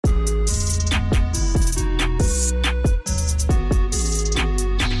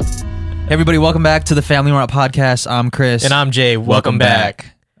Hey everybody, welcome back to the Family Rant Podcast. I'm Chris. And I'm Jay. Welcome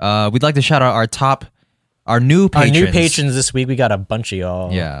back. We'd like to shout out our new patrons. Our new patrons this week. We got a bunch of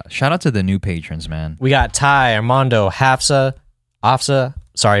y'all. Yeah, shout out to the new patrons, man. We got Ty, Armando, Hafsa, Afsa,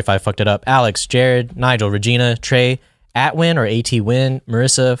 sorry if I fucked it up, Alex, Jared, Nigel, Regina, Trey, Atwin or AT-Win,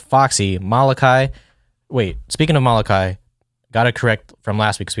 Marissa, Foxy, Malachi. Wait, speaking of Malachi, got it correct from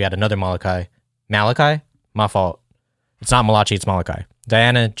last week because we had another Malachi. Malachi? My fault. It's not Malachi, it's Malachi.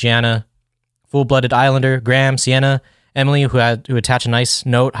 Diana, Gianna, Full-Blooded Islander, Graham, Sienna, Emily, who attached a nice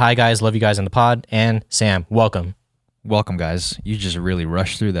note. Hi guys, love you guys in the pod. And Sam, welcome. Welcome, guys. You just really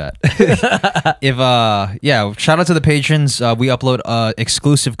rushed through that. Shout out to the patrons. We upload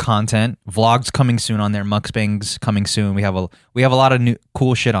exclusive content, vlogs coming soon on there, mukbangs coming soon. We have a lot of new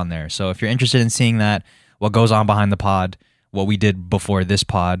cool shit on there. So if you're interested in seeing that, what goes on behind the pod, what we did before this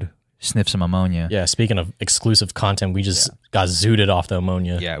pod, sniff some ammonia. Yeah, speaking of exclusive content, we just got zooted off the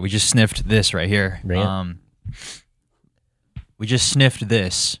ammonia. Yeah, we just sniffed this right here. We just sniffed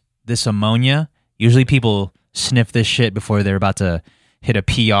this ammonia. Usually people sniff this shit before they're about to hit a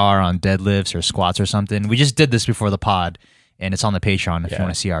PR on deadlifts or squats or something. We just did this before the pod, and it's on the Patreon if you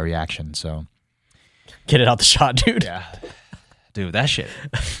want to see our reaction. So get it out the shot, dude. Yeah, dude, that shit.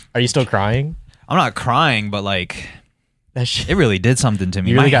 Are you still crying? I'm not crying, but like that shit. It really did something to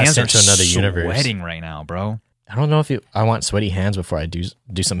me. You really My got hands sent are to another universe. Sweating right now, bro. I don't know if I want sweaty hands before I do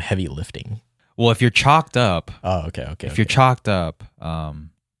some heavy lifting. Well, if you're chalked up. Oh, okay. If you're chalked up,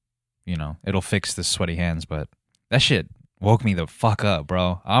 it'll fix the sweaty hands. But that shit woke me the fuck up,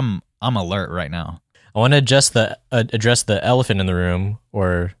 bro. I'm alert right now. I want to address the elephant in the room,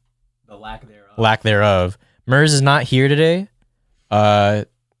 or the lack thereof. Mers is not here today.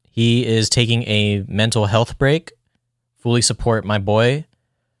 He is taking a mental health break. Fully support my boy.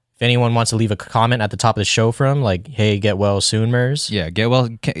 If anyone wants to leave a comment at the top of the show from, like, hey, get well soon, Mers. Yeah, get well.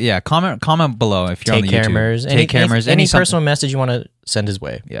 Yeah, comment below if you're on the YouTube. Take care, Mers. Any personal message you want to send his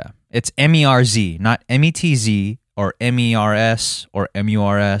way. Yeah, it's MERZ, not METZ or MERS or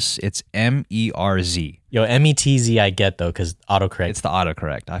MURS. It's MERZ. Yo, METZ I get though, because autocorrect. It's the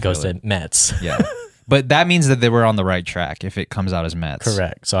autocorrect. I goes to Mets. Yeah, but that means that they were on the right track if it comes out as Mets.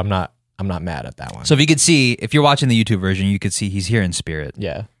 Correct. So I'm not mad at that one. So if you could see, if you're watching the YouTube version, you could see he's here in spirit.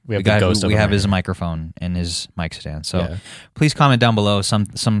 Yeah. We have his microphone and his mic stand. So please comment down below some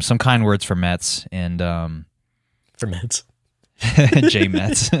kind words for Mets and for Mets. J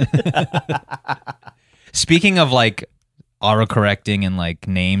Mets. Speaking of like autocorrecting and like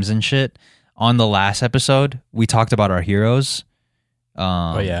names and shit, on the last episode we talked about our heroes.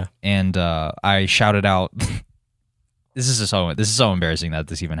 And I shouted out This is so embarrassing that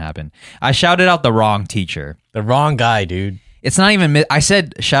this even happened. I shouted out the wrong teacher. The wrong guy, dude. It's not even... I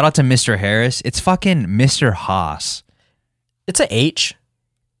said shout out to Mr. Harris. It's fucking Mr. Haas. It's a H.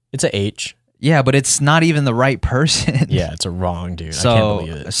 It's a H. Yeah, but it's not even the right person. Yeah, it's a wrong dude. So, I can't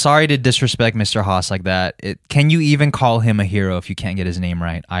believe it. Sorry to disrespect Mr. Haas like that. Can you even call him a hero if you can't get his name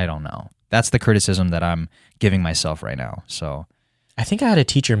right? I don't know. That's the criticism that I'm giving myself right now. So I think I had a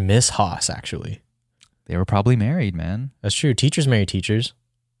teacher, Miss Haas, actually. They were probably married, man. That's true. Teachers marry teachers.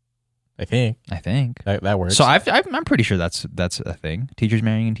 I think that works. So I'm pretty sure that's a thing. Teachers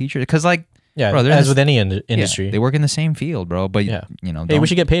marrying teachers, because like bro, as with any industry, they work in the same field, bro. But hey, we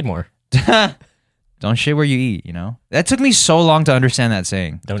should get paid more. Don't shit where you eat. That took me so long to understand that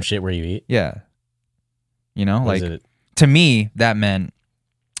saying. Don't shit where you eat. Yeah. To me that meant.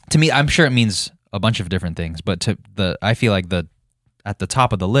 To me, I'm sure it means a bunch of different things, but I feel like at the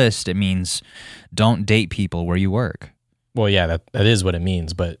top of the list, it means don't date people where you work. Well, yeah, that is what it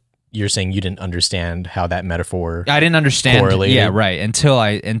means, but you're saying you didn't understand how that metaphor I didn't understand. Correlated. Yeah, right. Until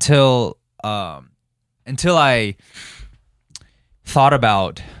I thought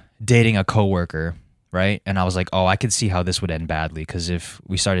about dating a coworker, right? And I was like, oh, I could see how this would end badly, because if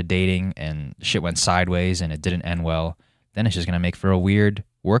we started dating and shit went sideways and it didn't end well, then it's just going to make for a weird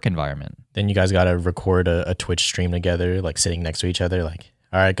work environment. Then you guys got to record a Twitch stream together, like sitting next to each other, like,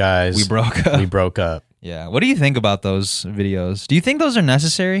 all right, guys, we broke up. Yeah. What do you think about those videos? Do you think those are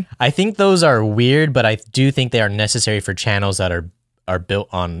necessary? I think those are weird, but I do think they are necessary for channels that are built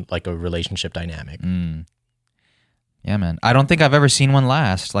on like a relationship dynamic. Yeah, man. I don't think I've ever seen one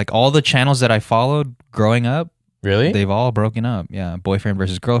last. Like all the channels that I followed growing up, really, they've all broken up. Yeah. Boyfriend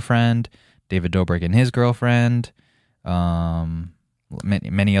versus girlfriend, David Dobrik and his girlfriend,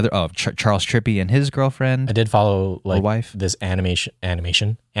 many other Charles Trippy and his girlfriend. I did follow like wife. This anime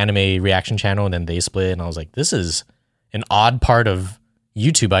reaction channel, and then they split, and I was like, this is an odd part of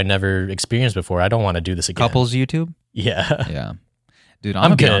YouTube I never experienced before. I don't want to do this again. Couples YouTube? Yeah. Yeah. Dude,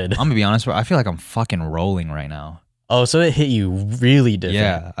 I'm good. I'm gonna be honest, bro. I feel like I'm fucking rolling right now. Oh, so it hit you really different.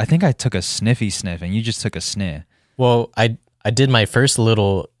 Yeah, I think I took a sniff, and you just took a sniff. Well, I did my first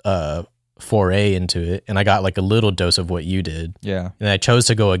little foray into it, and I got like a little dose of what you did. Yeah. And I chose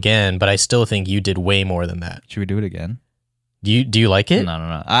to go again, but I still think you did way more than that. Should we do it again? Do you like it? No.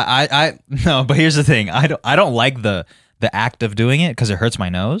 I no, but here's the thing. I don't like the act of doing it because it hurts my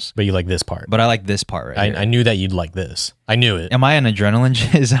nose. But you like this part. But I like this part right here. I knew that you'd like this. I knew it. Am I an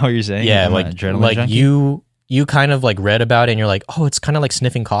adrenaline? Is that what you're saying? Yeah, Am I an adrenaline junkie? you kind of like read about it and you're like, oh, it's kind of like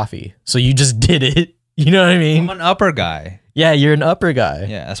sniffing coffee. So you just did it. You know what I mean? I'm an upper guy. Yeah, you're an upper guy.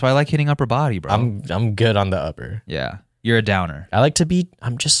 Yeah, that's why I like hitting upper body, bro. I'm good on the upper. Yeah, you're a downer.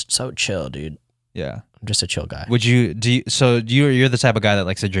 I'm just so chill, dude. Yeah, I'm just a chill guy. You're the type of guy that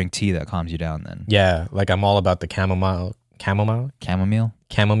likes to drink tea that calms you down then? Yeah, like I'm all about the chamomile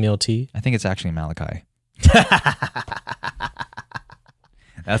tea. I think it's actually Malachi.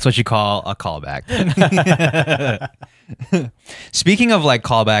 That's what you call a callback. Speaking of like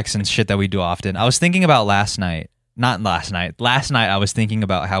callbacks and shit that we do often, I was thinking about last night. Last night I was thinking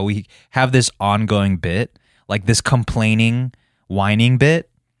about how we have this ongoing bit, like this complaining, whining bit.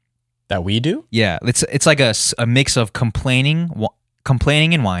 That we do? Yeah, it's like a mix of complaining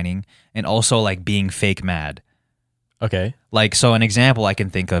and whining, and also like being fake mad. Okay. Like, so an example I can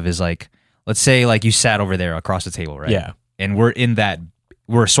think of is like, let's say like you sat over there across the table, right? Yeah. And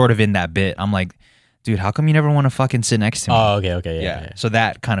we're sort of in that bit. I'm like, dude, how come you never want to fucking sit next to me? Oh, okay. Yeah. So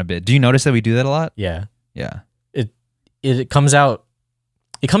that kind of bit. Do you notice that we do that a lot? Yeah. Yeah. It comes out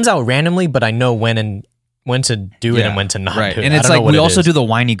randomly, but I know when to do it and when to not do it. And it's like we also do the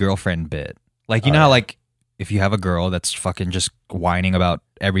whiny girlfriend bit. Like, you know how like if you have a girl that's fucking just whining about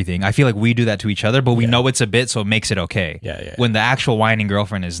everything, I feel like we do that to each other, but we know it's a bit, so it makes it okay. Yeah. When the actual whining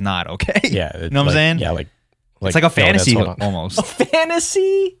girlfriend is not okay. Yeah. You know what I'm saying? Yeah, like it's like a fantasy almost. A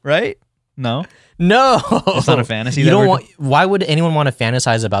fantasy? Right? No. It's not a fantasy. You don't want. Why would anyone want to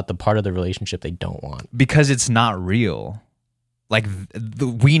fantasize about the part of the relationship they don't want? Because it's not real. Like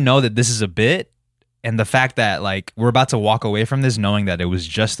we know that this is a bit, and the fact that like we're about to walk away from this knowing that it was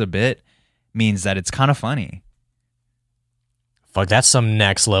just a bit means that it's kind of funny. Fuck, that's some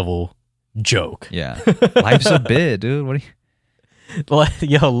next level joke. Yeah, life's a bit, dude. What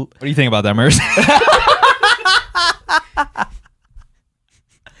do you think about that, Merce?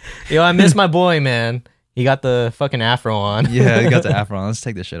 Yo, I miss my boy, man. He got the fucking afro on. Yeah, he got the afro on. Let's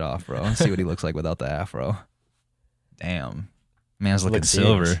take this shit off, bro. Let's see what he looks like without the afro. Damn. Man's looking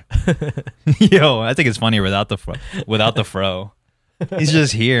silver. Yo, I think it's funnier without the fro. He's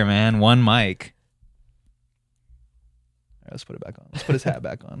just here, man. One mic. All right, let's put it back on. Let's put his hat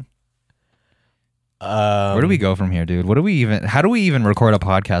back on. Where do we go from here, dude? How do we even record a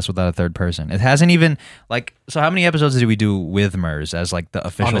podcast without a third person? It hasn't even like, so how many episodes did we do with Mers as like the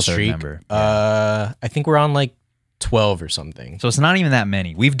official third member? I think we're on like 12 or something. So it's not even that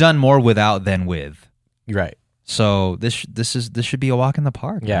many. We've done more without than with. Right. So this should be a walk in the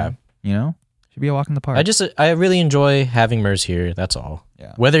park. Yeah. Man. You know? Should be a walk in the park. I really enjoy having Mers here, that's all.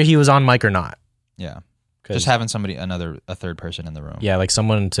 Yeah. Whether he was on mic or not. Yeah. Just having a third person in the room. Yeah, like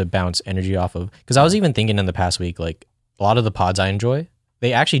someone to bounce energy off of. Because I was even thinking in the past week, like a lot of the pods I enjoy,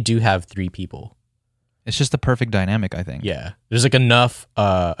 they actually do have 3 people. It's just the perfect dynamic, I think. Yeah, there's like enough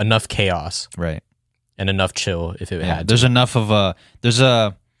chaos, right, and enough chill if it had. There's enough of there's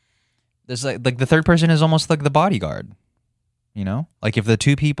like the third person is almost like the bodyguard. You know, like if the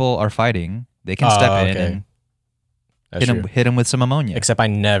 2 people are fighting, they can step in and hit him with some ammonia. Except I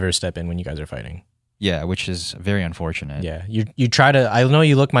never step in when you guys are fighting. Yeah, which is very unfortunate. Yeah, you try to. I know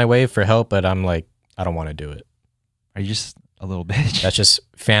you look my way for help, but I'm like, I don't want to do it. Are you just a little bitch? That's just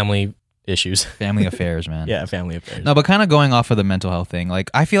family issues. Family affairs, man. Yeah, family affairs. No, but kind of going off of the mental health thing,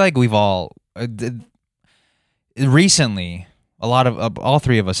 like I feel like we've all recently, a lot of all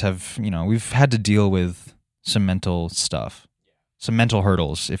 3 of us have, we've had to deal with some mental stuff, some mental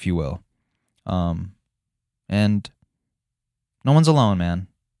hurdles, if you will, and no one's alone, man.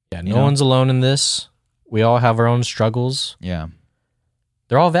 Yeah, no one's alone in this. We all have our own struggles. Yeah.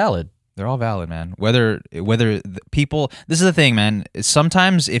 They're all valid. They're all valid, man. Whether people, this is the thing, man.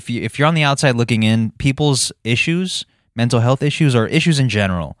 Sometimes if you're on the outside looking in, people's issues, mental health issues, or issues in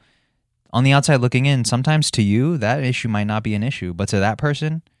general, on the outside looking in, sometimes to you that issue might not be an issue, but to that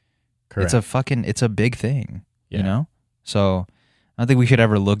person, correct, it's a big thing. Yeah. So I don't think we should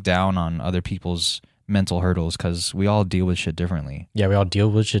ever look down on other people's mental hurdles because we all deal with shit differently. Yeah, we all deal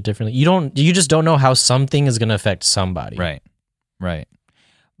with shit differently. You just don't know how something is gonna affect somebody. Right.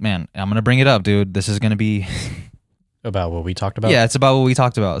 Man, I'm gonna bring it up, dude. This is gonna be about what we talked about. Yeah, it's about what we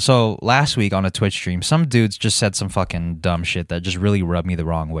talked about. So last week on a Twitch stream, some dudes just said some fucking dumb shit that just really rubbed me the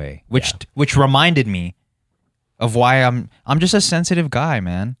wrong way, which reminded me of why I'm just a sensitive guy,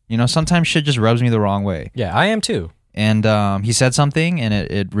 man. You know, sometimes shit just rubs me the wrong way. Yeah, I am too. And he said something, and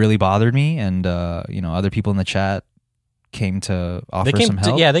it really bothered me. And you know, other people in the chat came to offer some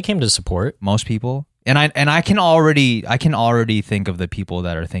help. They came to support. Most people, and I can already think of the people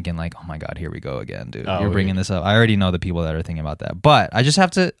that are thinking like, oh my god, here we go again, dude. You're bringing this up. I already know the people that are thinking about that. But I just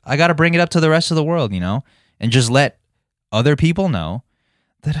I got to bring it up to the rest of the world, you know, and just let other people know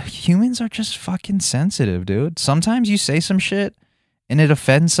that humans are just fucking sensitive, dude. Sometimes you say some shit and it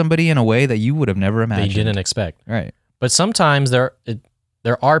offends somebody in a way that you would have never imagined. They didn't expect. Right. But sometimes there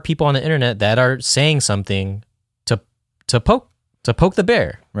are people on the internet that are saying something to poke the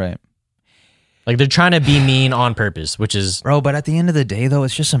bear. Right. Like they're trying to be mean on purpose, which is... Bro, but at the end of the day though,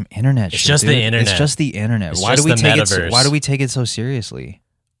 it's just some internet shit. It's just the internet. It's just the internet. Why do we take it so seriously?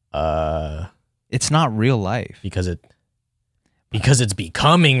 It's not real life. Because it's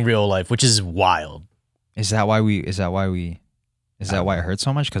becoming real life, which is wild. Is that why it hurts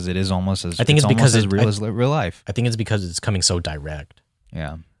so much? Because it is almost as... I think it's because as real as real life. I think it's because it's coming so direct.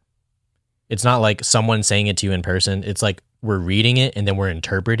 Yeah. It's not like someone saying it to you in person. It's like we're reading it and then we're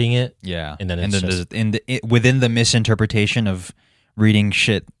interpreting it. Yeah. And then it's within the misinterpretation of reading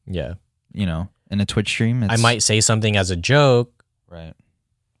shit. Yeah. You know, in a Twitch stream. I might say something as a joke. Right.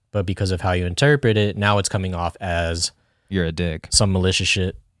 But because of how you interpret it, now it's coming off as... You're a dick. Some malicious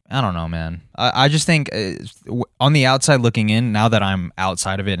shit. I don't know, man. I just think on the outside looking in, now that I'm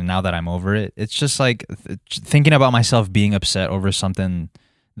outside of it and now that I'm over it, it's just like thinking about myself being upset over something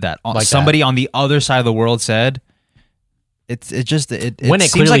that like somebody on the other side of the world said. It when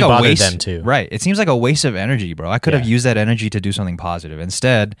it seems clearly like a bothered waste, them too. Right. It seems like a waste of energy, bro. I could have used that energy to do something positive.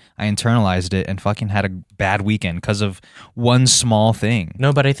 Instead, I internalized it and fucking had a bad weekend because of one small thing.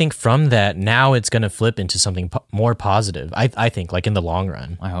 No, but I think from that, now it's going to flip into something more positive. I think, like in the long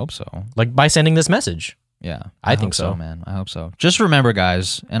run. I hope so. Like by sending this message. Yeah. I think so, man. I hope so. Just remember,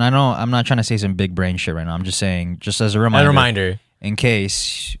 guys, and I know I'm not trying to say some big brain shit right now. I'm just saying, just as a reminder. In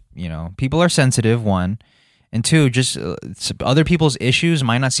case, you know, people are sensitive, one. And two, just other people's issues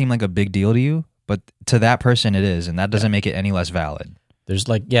might not seem like a big deal to you, but to that person it is, and that doesn't make it any less valid. There's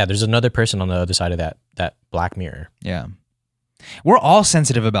there's another person on the other side of that black mirror. Yeah. We're all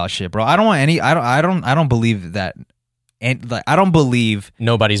sensitive about shit, bro. I don't believe that, and like I don't believe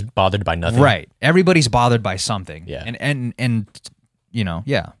nobody's bothered by nothing. Right. Everybody's bothered by something. Yeah. And you know,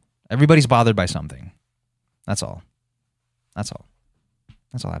 yeah. Everybody's bothered by something. That's all. That's all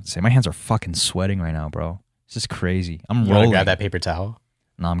I have to say. My hands are fucking sweating right now, bro. This is crazy. I'm rolling. Grab that paper towel.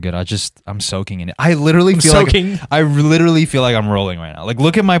 No, I'm good. I'm soaking in it. I literally feel like I'm rolling right now. Like,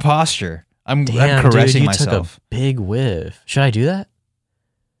 look at my posture. I'm caressing myself. Took a big whiff. Should I do that?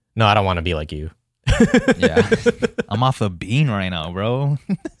 No, I don't want to be like you. Yeah, I'm off a bean right now, bro.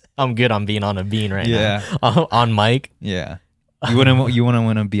 I'm good on being on a bean right now. On mic. Yeah. You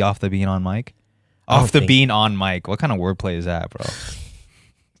want to be off the bean on mic? Off the bean on mic. What kind of wordplay is that, bro?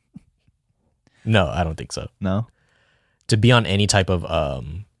 No, I don't think so. No? To be on any type of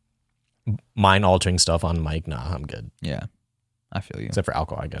mind-altering stuff on mic, nah, I'm good. Yeah, I feel you. Except for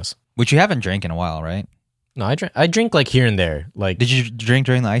alcohol, I guess. Which you haven't drank in a while, right? No, I drink like here and there. Like, did you drink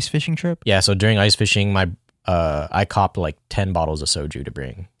during the ice fishing trip? Yeah, so during ice fishing, I copped like 10 bottles of soju to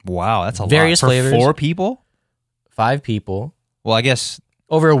bring. Wow, that's a Various lot. For flavors. 4 people? 5 people. Well, I guess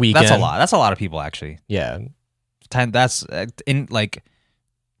over a weekend. That's a lot. That's a lot of people, actually. Yeah. 10. That's in like.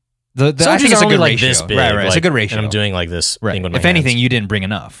 I think it's a good like ratio. This big. Right. Like, it's a good ratio. And I'm doing like this thing with my If anything, hands. you didn't bring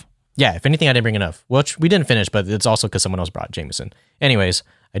enough. Yeah, if anything, I didn't bring enough. Which we didn't finish, but it's also because someone else brought Jameson. Anyways,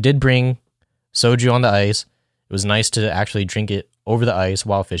 I did bring soju on the ice. It was nice to actually drink it over the ice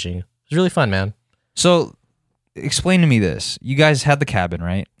while fishing. It was really fun, man. So, explain to me this. You guys had the cabin,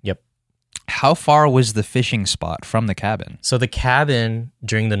 right? Yep. How far was the fishing spot from the cabin? So the cabin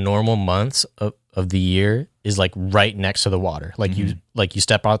during the normal months of the year is like right next to the water. Like you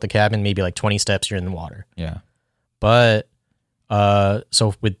step out the cabin, maybe like 20 steps, you're in the water. Yeah. But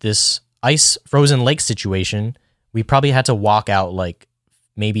so with this ice frozen lake situation, we probably had to walk out like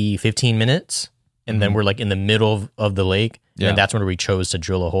maybe 15 minutes. And then we're like in the middle of the lake. Yeah. And that's where we chose to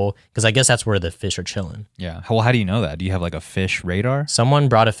drill a hole. Because I guess that's where the fish are chilling. Yeah. Well, how do you know that? Do you have like a fish radar? Someone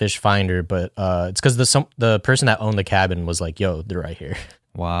brought a fish finder, but it's because the person that owned the cabin was like, yo, they're right here.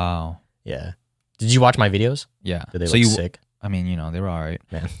 Wow. Yeah. Did you watch my videos? Yeah. Did they look sick? I mean, you know, they were all right.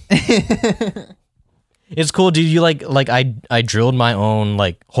 Man. It's cool, dude. You like I drilled my own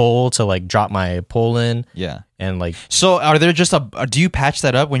like hole to like drop my pole in. Yeah. And like. So are there just do you patch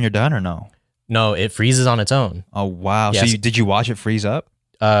that up when you're done or no? No, it freezes on its own. Oh wow! Yes. So did you watch it freeze up?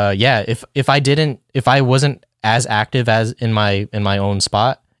 Yeah. If I wasn't as active as in my own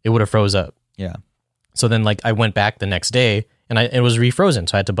spot, it would have froze up. Yeah. So then like I went back the next day and it was refrozen,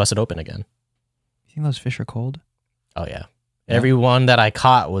 so I had to bust it open again. You think those fish are cold? Oh yeah. Every one that I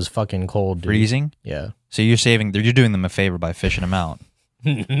caught was fucking cold, dude. Freezing? Yeah. So you're doing them a favor by fishing them out.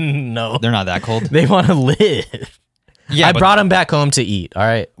 No. They're not that cold. They want to live. Yeah, I brought them back home to eat. All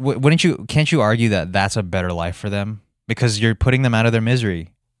right. Can't you argue that that's a better life for them because you're putting them out of their misery?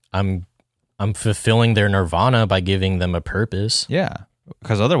 I'm fulfilling their nirvana by giving them a purpose. Yeah,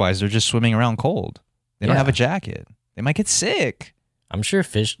 because otherwise they're just swimming around cold. They don't have a jacket. They might get sick. I'm sure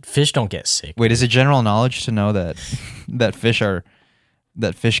fish don't get sick. Wait, is it general knowledge to know that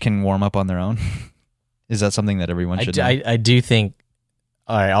fish can warm up on their own? Is that something that everyone should know? I do think.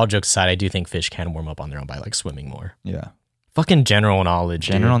 All right, all jokes aside, I do think fish can warm up on their own by like swimming more. Yeah. Fucking general knowledge.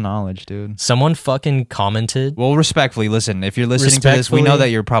 General knowledge, dude. Someone fucking commented. Well, respectfully, listen. If you're listening to this, we know that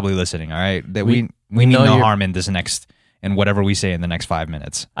you're probably listening. All right, that we mean no harm in whatever we say in the next 5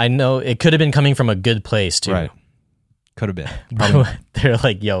 minutes. I know it could have been coming from a good place too. Right. Could have been. They're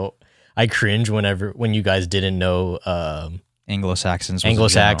like, yo, I cringe when you guys didn't know Anglo-Saxons.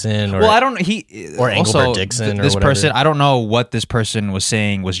 Anglo-Saxon, or Engelbert Dixon. This or person, I don't know what this person was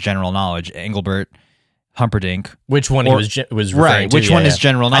saying was general knowledge. Engelbert Humperdinck. Which one he was referring right? to? Which one is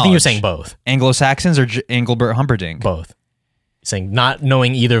general knowledge? I think he was saying both. Anglo-Saxons or Engelbert Humperdinck? Both. Saying not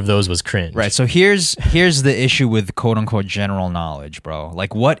knowing either of those was cringe. Right. So here's the issue with quote unquote general knowledge, bro.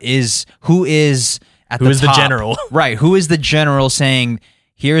 Like, who is the general? Right. Who is the general saying,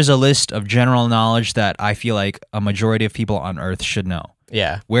 here's a list of general knowledge that I feel like a majority of people on Earth should know.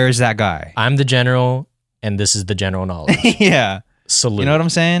 Yeah. Where is that guy? I'm the general, and this is the general knowledge. Yeah. Salute. You know what I'm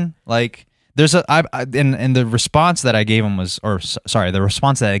saying? Like, there's and the response that I gave him was, the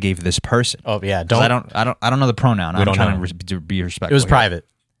response that I gave this person. Oh yeah. I don't know the pronoun. I'm trying to be respectful. It was private.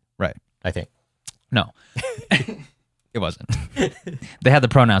 Right. I think. No. It wasn't. They had the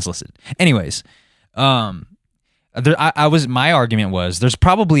pronouns listed. Anyways, my argument was there's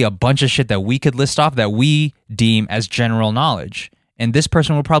probably a bunch of shit that we could list off that we deem as general knowledge, and this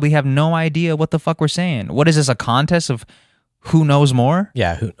person will probably have no idea what the fuck we're saying. What is this, a contest of who knows more?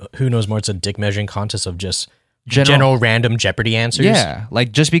 Yeah, who knows more? It's a dick measuring contest of just general random Jeopardy answers. Yeah,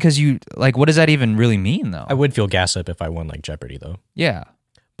 like just because you like, what does that even really mean though? I would feel gassed up if I won like Jeopardy though. Yeah,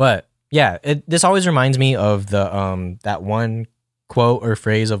 but yeah, this always reminds me of the that one quote or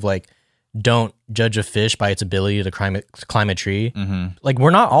phrase of like, don't judge a fish by its ability to climb a tree. Mm-hmm. Like,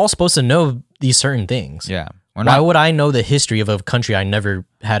 we're not all supposed to know these certain things. Yeah. Why would I know the history of a country I never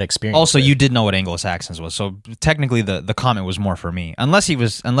had experience Also, with? you did know what Anglo-Saxons was, so technically the comment was more for me. Unless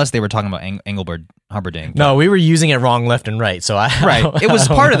they were talking about Engelbert Humperdinck. No, we were using it wrong left and right, so Right. It was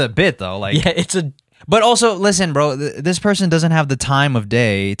part of the bit, though. Like, yeah, But also, listen, bro, this person doesn't have the time of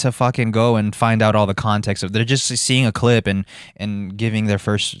day to fucking go and find out all the context of. They're just seeing a clip and giving their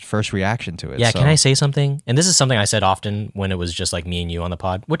first reaction to it. Yeah, so. Can I say something? And this is something I said often when it was just like me and you on the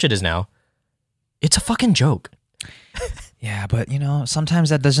pod, which it is now. It's a fucking joke. Yeah, but sometimes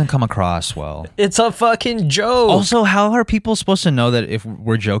that doesn't come across well. It's a fucking joke. Also, how are people supposed to know that if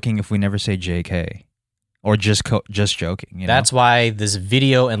we're joking if we never say JK? Or just joking. That's why this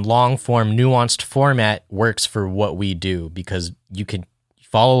video and long form, nuanced format works for what we do, because you can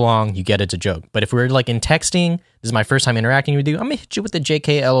follow along, you get it's a joke. But if we're like in texting, this is my first time interacting with you, I'm gonna hit you with the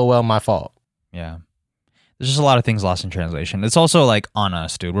JK LOL, my fault. Yeah. There's just a lot of things lost in translation. It's also like on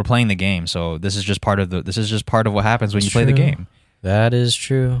us, dude. We're playing the game, so this is just part of what happens when you play the game. That is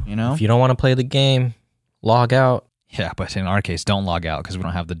true. If you don't want to play the game, log out. Yeah, but in our case, don't log out because we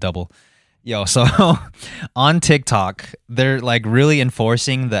don't have the double. Yo, so on TikTok, they're like really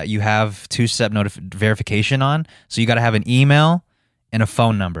enforcing that you have two-step verification on. So you got to have an email and a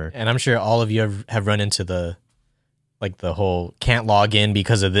phone number. And I'm sure all of you have run into the whole can't log in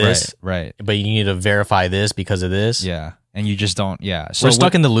because of this. Right. But you need to verify this because of this. Yeah. And you just don't. Yeah. So we're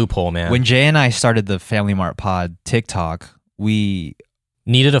stuck in the loophole, man. When Jay and I started the Family Mart Pod TikTok, we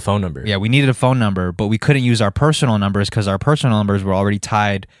needed a phone number. Yeah, we needed a phone number, but we couldn't use our personal numbers because our personal numbers were already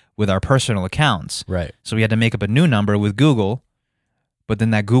tied with our personal accounts. Right. So we had to make up a new number with Google, but then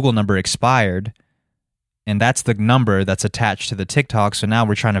that Google number expired, and that's the number that's attached to the TikTok. So now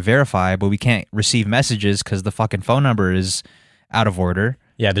we're trying to verify, but we can't receive messages because the fucking phone number is out of order.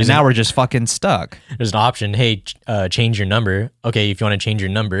 Yeah, and now we're just fucking stuck. There's an option. Hey, change your number. Okay, if you want to change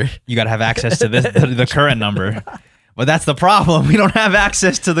your number, you got to have access to the current number. But that's the problem. We don't have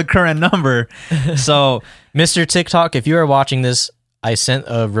access to the current number. So, Mr. TikTok, if you are watching this, I sent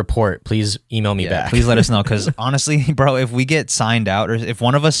a report. Please email me back. Please let us know, because honestly, bro, if we get signed out, or if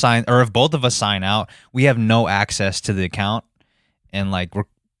one of us or if both of us sign out, we have no access to the account, and like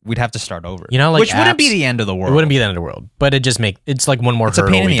we'd have to start over. Like which wouldn't be the end of the world. It wouldn't be the end of the world, but it's like one more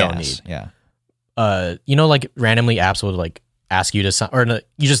hurdle we don't need. Yeah. you know, like randomly apps will like ask you to or no,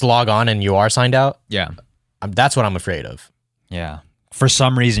 you just log on and you are signed out. Yeah. That's what I'm afraid of. Yeah. For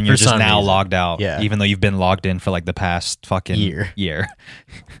some reason, you're just now logged out. Yeah. Even though you've been logged in for like the past fucking year.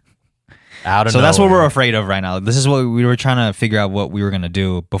 Out of nowhere. That's what we're afraid of right now. This is what we were trying to figure out what we were going to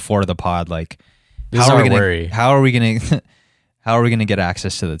do before the pod. Like, how are we going to get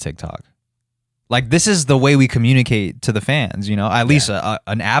access to the TikTok? Like, this is the way we communicate to the fans, you know, at least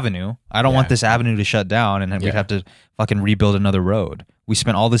an avenue. I don't want this avenue to shut down and we'd have to fucking rebuild another road. We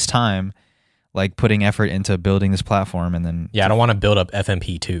spent all this time like putting effort into building this platform and then... Yeah, I don't want to build up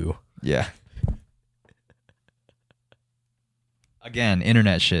FMP too. Yeah. Again,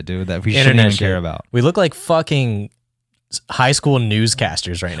 internet shit, dude, that we shouldn't even care about. We look like fucking high school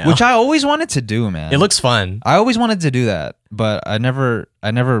newscasters right now. Which I always wanted to do, man. It looks fun. I always wanted to do that, but I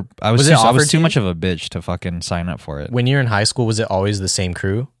was too much of a bitch to fucking sign up for it. When you're in high school, was it always the same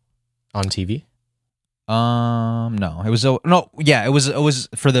crew on TV? No. It was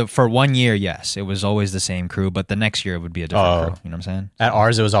for 1 year, yes. It was always the same crew, but the next year it would be a different crew. You know what I'm saying? At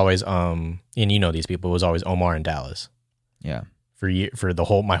ours it was always and you know these people, it was always Omar and Dallas. Yeah. For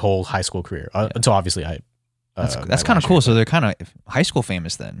my whole high school career. Until obviously that's kind of cool. So they're kind of high school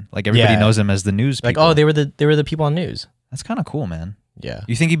famous then. Like everybody knows them as the news people. Like, oh, they were the people on news. That's kind of cool, man. Yeah.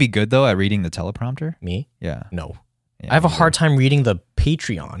 You think you'd be good though at reading the teleprompter? Me? Yeah. No. Yeah, I have a hard time reading the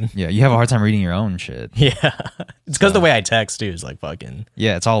Patreon. Yeah, you have a hard time reading your own shit. Yeah. It's because the way I text too is like fucking.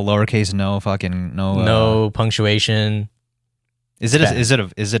 Yeah, it's all lowercase, no punctuation. Is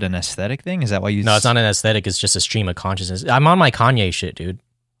it an aesthetic thing? Is that why you? No, it's not an aesthetic. It's just a stream of consciousness. I'm on my Kanye shit, dude.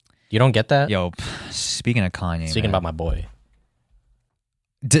 You don't get that? Yo, speaking of Kanye, speaking about my boy,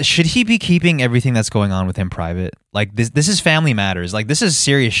 should he be keeping everything that's going on with him private? Like this is family matters. Like this is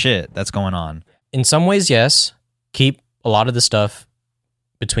serious shit that's going on. In some ways, yes. Keep a lot of the stuff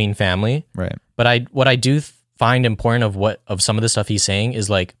between family, right? But what I do find important of some of the stuff he's saying is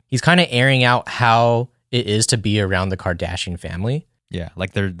like he's kind of airing out how it is to be around the Kardashian family. Yeah,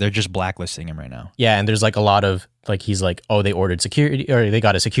 like they're just blacklisting him right now. Yeah, and there's like a lot of like he's like, oh, they ordered security or they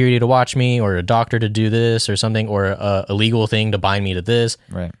got a security to watch me or a doctor to do this or something or a legal thing to bind me to this.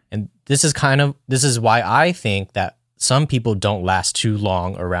 Right. And this is why I think that some people don't last too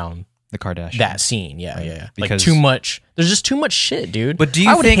long around the Kardashians. That scene, yeah. Because, like too much. There's just too much shit, dude. But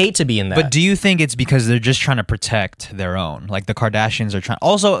I would hate to be in that. But do you think it's because they're just trying to protect their own? Like the Kardashians are trying.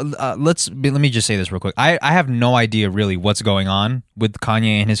 Also, let me just say this real quick. I have no idea really what's going on with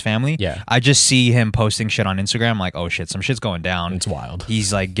Kanye and his family. Yeah. I just see him posting shit on Instagram. Like, oh shit, some shit's going down. It's wild.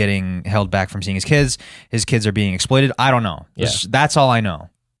 He's like getting held back from seeing his kids. His kids are being exploited. I don't know. Yeah. That's all I know.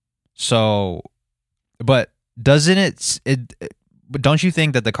 So, but doesn't it? But don't you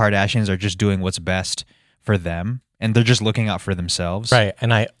think that the Kardashians are just doing what's best for them and they're just looking out for themselves? Right.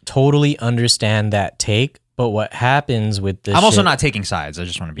 And I totally understand that take. But what happens with this? I'm also not taking sides. I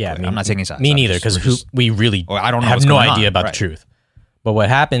just want to be clear. I'm not taking sides. Me neither, because we really I don't know have no idea about the truth. But what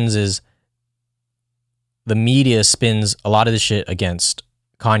happens is the media spins a lot of the shit against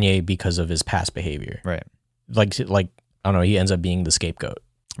Kanye because of his past behavior. Right. Like I don't know, he ends up being the scapegoat.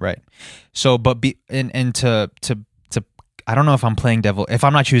 Right. So, but to I don't know if I'm playing if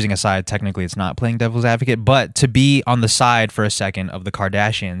I'm not choosing a side, technically it's not playing devil's advocate, but to be on the side for a second of the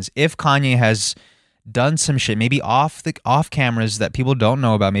Kardashians, if Kanye has done some shit, maybe off cameras that people don't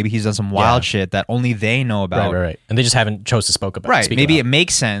know about, maybe he's done some wild shit that only they know about. Right. And they just haven't chose to speak about. Right. Maybe it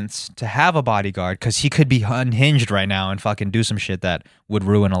makes sense to have a bodyguard because he could be unhinged right now and fucking do some shit that would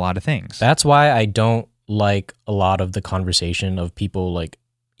ruin a lot of things. That's why I don't like a lot of the conversation of people like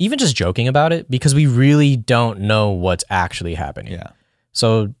even just joking about it, because we really don't know what's actually happening. Yeah.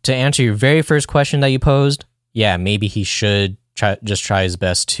 So to answer your very first question that you posed, yeah, maybe he should try his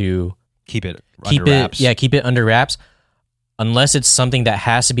best to keep it under wraps. Yeah, keep it under wraps, unless it's something that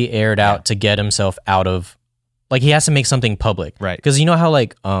has to be aired out to get himself out of, like he has to make something public. Right. Because you know how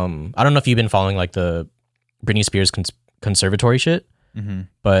like, I don't know if you've been following like the Britney Spears conservatory shit,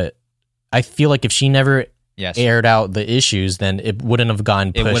 but I feel like if she never aired out the issues, then it wouldn't have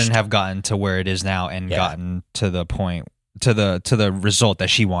gotten pushed. It wouldn't have gotten to where it is now and gotten to the point, to the result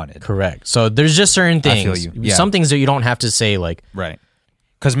that she wanted. Correct. So there's just certain things. I feel you. Yeah. Some things that you don't have to say like. Right.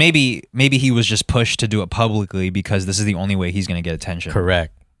 Because maybe he was just pushed to do it publicly because this is the only way he's going to get attention.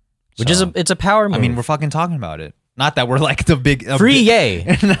 Correct. Which is it's a power move. I mean, we're fucking talking about it. Not that we're like the big... yay.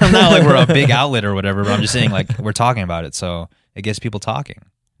 Not like we're a big outlet or whatever, but I'm just saying like we're talking about it. So it gets people talking.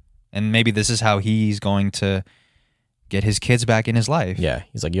 And maybe this is how he's going to get his kids back in his life. Yeah.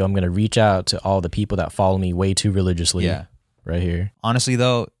 He's like, yo, I'm going to reach out to all the people that follow me way too religiously. Yeah. Right here. Honestly,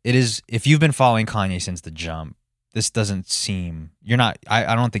 though, it is, if you've been following Kanye since the jump, this doesn't seem. You're not.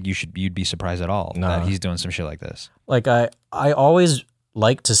 I don't think you'd be surprised at all that he's doing some shit like this. Like I always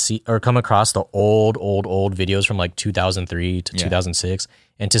like to see or come across the old videos from like 2003 to 2006,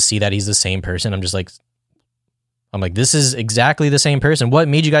 and to see that he's the same person. I'm like, this is exactly the same person. What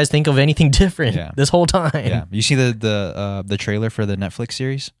made you guys think of anything different this whole time? Yeah, you see the trailer for the Netflix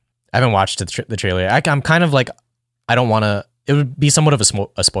series? I haven't watched the trailer. I'm kind of like, I don't want to. It would be somewhat of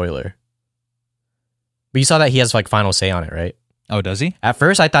a spoiler. But you saw that he has like final say on it, right? Oh, does he? At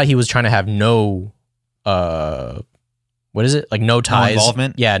first, I thought he was trying to have no, what is it? Like no ties, no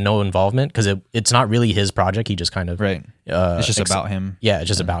involvement. Yeah, no involvement, because it's not really his project. He just kind of right. It's just about him. Yeah, it's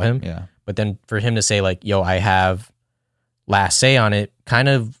just about him. Yeah. But then for him to say like, "Yo, I have last say on it," kind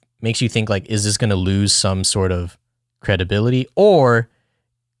of makes you think like, is this going to lose some sort of credibility, or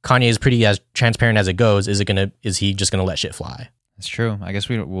Kanye is pretty as transparent as it goes? Is he just gonna let shit fly? That's true. I guess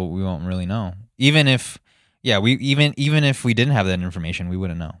we won't really know. Even if even if we didn't have that information, we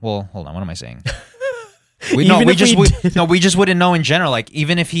wouldn't know. Well, hold on. What am I saying? We just wouldn't know in general. Like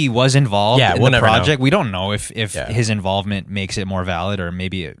even if he was involved in the project, we don't know if his involvement makes it more valid, or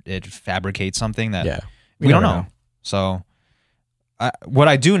maybe it fabricates something that we don't know. So. What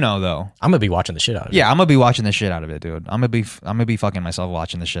I do know though, I'm gonna be watching the shit out of it. Yeah, I'm gonna be watching the shit out of it, dude. I'm gonna be fucking myself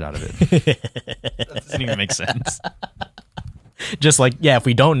watching the shit out of it. That doesn't even make sense. Just like, if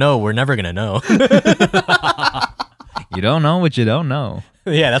we don't know, we're never gonna know. You don't know what you don't know.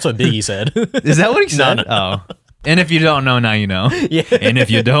 Yeah, that's what Biggie said. Is that what he said? No. Oh, and if you don't know, now you know. Yeah. And if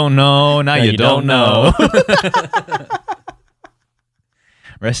you don't know, now you don't know.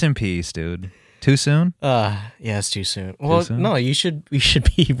 Rest in peace, dude. Too soon? Yeah, it's too soon. Well, no, we should be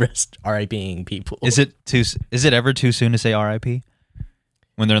RIPing people. Is it ever too soon to say RIP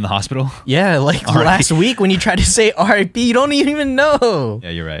when they're in the hospital? Yeah, like last week when you tried to say RIP, you don't even know.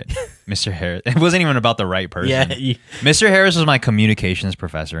 Yeah, you're right. Mr. Harris. It wasn't even about the right person. Yeah. Mr. Harris was my communications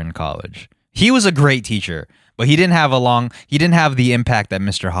professor in college. He was a great teacher, but he didn't have the impact that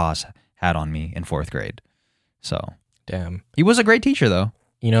Mr. Haas had on me in 4th grade. So, damn. He was a great teacher though.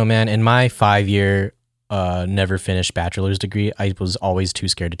 You know, man, in my 5-year never finished bachelor's degree, I was always too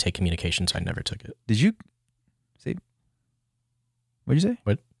scared to take communication, so I never took it. Did you say? What did you say?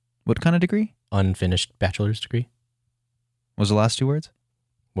 What? What kind of degree? Unfinished bachelor's degree. What was the last 2 words?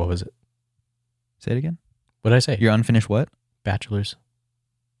 What was it? Say it again. What did I say? Your unfinished what? Bachelor's.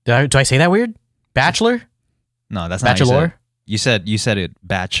 Do I say that weird? Bachelor? No, that's not bachelor. You said it.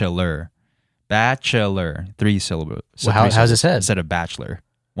 Bachelor. Bachelor. 3 syllables. So well, how's it said? Instead of bachelor.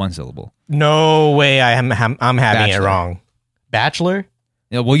 1 syllable. No way. I'm having it wrong. Bachelor?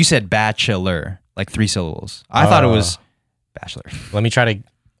 Yeah, well, you said bachelor, like 3 syllables. I thought it was bachelor. Let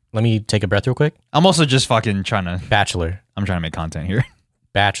me take a breath real quick. I'm also just fucking trying to... Bachelor. I'm trying to make content here.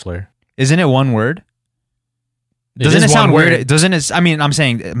 Bachelor. Isn't it 1 word? Doesn't it sound weird? Doesn't it... I mean, I'm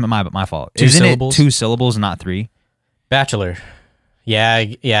saying my fault. 2 syllables? It 2 syllables, not 3? Bachelor. Yeah,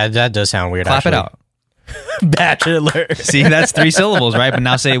 that does sound weird. Clap it out. Bachelor. See, that's 3 syllables, right? But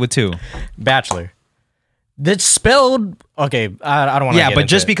now say it with 2. Bachelor. That's spelled... Okay, I don't want to Yeah, but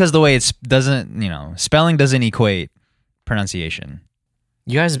just because the way it's... doesn't... spelling doesn't equate pronunciation.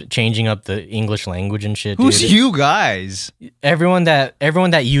 You guys changing up the English language and shit, Who's dude. you guys? Everyone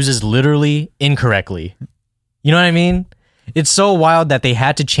that uses literally incorrectly. You know what I mean? It's so wild that they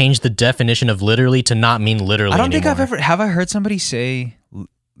had to change the definition of literally to not mean literally. I don't think anymore. have I heard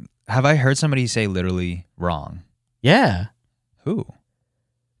somebody say literally wrong? Yeah. Who?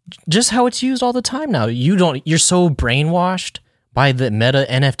 Just how it's used all the time now. You're so brainwashed by the meta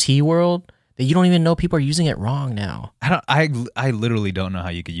NFT world that you don't even know people are using it wrong now. I literally don't know how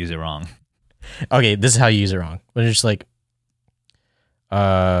you could use it wrong. Okay, this is how you use it wrong. When it's just like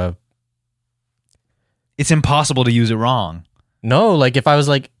it's impossible to use it wrong. No, like if I was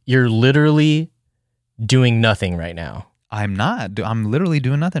like, you're literally doing nothing right now. I'm not. I'm literally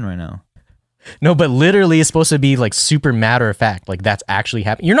doing nothing right now. No, but literally is supposed to be like super matter of fact. Like that's actually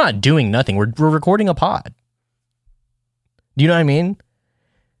happening. You're not doing nothing. We're recording a pod. Do you know what I mean?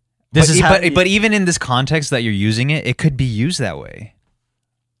 But even in this context that you're using it, it could be used that way.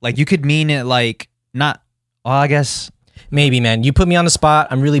 Like you could mean it like not. Well, I guess. Maybe, man. You put me on the spot.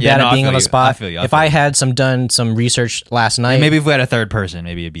 I'm really bad at being on the spot. I feel you. If I had done some research last night, maybe if we had a third person,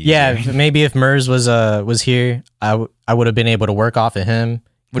 maybe it'd be easier. Yeah. Maybe if Mers was here, I would have been able to work off of him.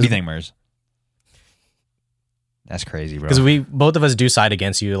 What do you think, Mers? That's crazy, bro. Because both of us do side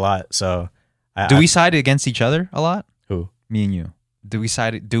against you a lot. So, do we side against each other a lot? Who? Me and you.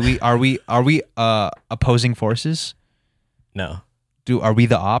 Are we opposing forces? No. Are we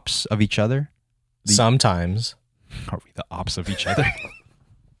the ops of each other? Sometimes. Are we the ops of each other?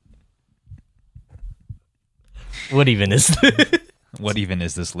 What even is this? What even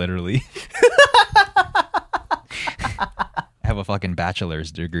is this, literally? I have a fucking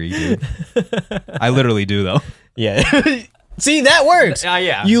bachelor's degree, dude. I literally do, though. Yeah. See, that works.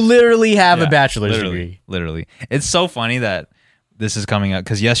 Yeah. You literally have a bachelor's degree. Literally. It's so funny that this is coming up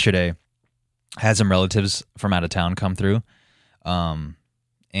because yesterday I had some relatives from out of town come through. And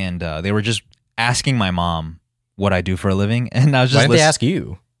they were just asking my mom what I do for a living. And I was just Why did they ask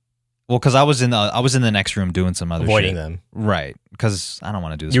you? Well, because I was in the next room doing some other Avoiding shit. them. Right. Because I don't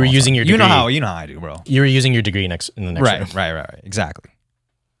want to do this. You were using your degree. You know how I do, bro. You were using your degree in the next room. Right. Exactly.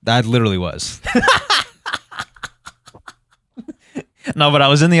 That literally was. No, but I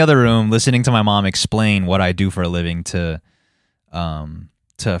was in the other room listening to my mom explain what I do for a living to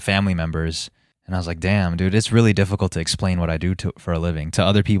family members. And I was like, damn, dude, it's really difficult to explain what I do for a living to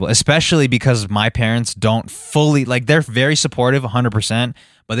other people, especially because my parents don't fully, like, they're very supportive 100%,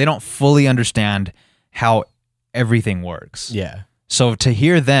 but they don't fully understand how everything works. Yeah. So to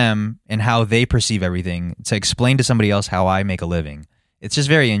hear them and how they perceive everything, to explain to somebody else how I make a living, it's just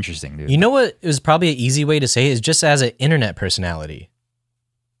very interesting, dude. You know what is probably an easy way to say it is just as an internet personality.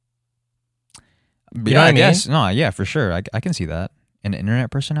 You know what I guess. No, yeah, for sure. I can see that. An internet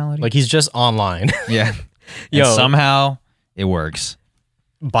personality? Like, he's just online. Yeah. Yo, and somehow it works.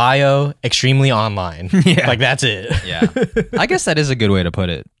 Bio, extremely online. Yeah. Like, that's it. Yeah. I guess that is a good way to put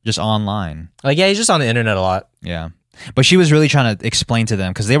it. Just online. Like, yeah, he's just on the internet a lot. Yeah. But she was really trying to explain to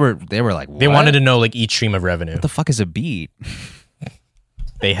them because they were like, what? They wanted to know, like, each stream of revenue. What the fuck is a beat?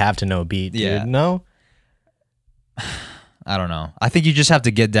 They have to know beat, dude. Yeah. No? I don't know. I think you just have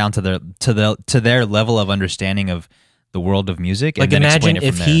to get down to their level of understanding of the world of music. Like, and then imagine explain it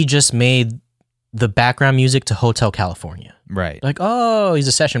if from he there. just made the background music to Hotel California. Right. Like, oh, he's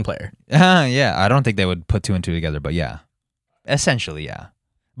a session player. Yeah. I don't think they would put two and two together, but yeah. Essentially, yeah.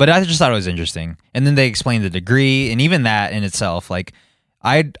 But I just thought it was interesting. And then they explained the degree, and even that in itself, like,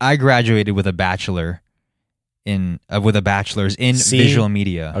 I graduated with a bachelor's in visual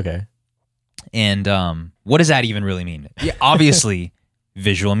media. Okay. And what does that even really mean? Yeah, obviously,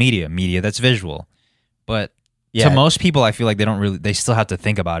 visual media that's visual. But to most people, I feel like they still have to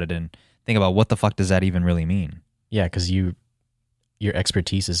think about it and think about what the fuck does that even really mean? Yeah, because your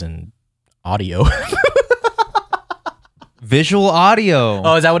expertise is in audio. Visual audio.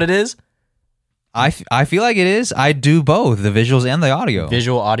 Oh, is that what it is? I feel like it is. I do both, the visuals and the audio.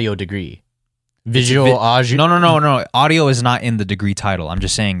 Visual audio degree. Visual audio. No. Audio is not in the degree title. I'm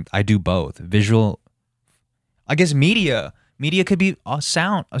just saying I do both. Visual, I guess media. Media could be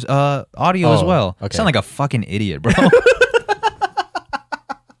sound, audio as well. Okay. I sound like a fucking idiot, bro.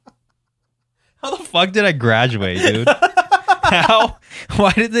 How the fuck did I graduate, dude? How?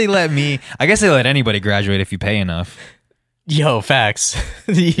 Why did they let me? I guess they let anybody graduate if you pay enough. Yo, facts.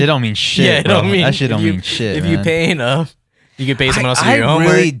 It don't mean shit. Yeah, it bro. don't mean that shit don't mean shit. If man. you pay enough, you can pay someone else to do your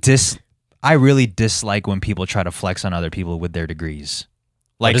homework. I really dislike when people try to flex on other people with their degrees.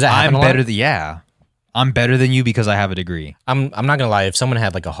 Like, does that happen I'm a lot? better than I'm better than you because I have a degree. I'm not gonna lie. If someone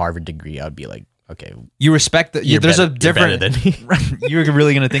had like a Harvard degree, I would be like, okay, You respect that. you're There's better, a different. You're better than me. You're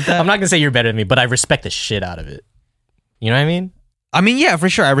really gonna think that? I'm not gonna say you're better than me, but I respect the shit out of it. You know what I mean? I mean, yeah, for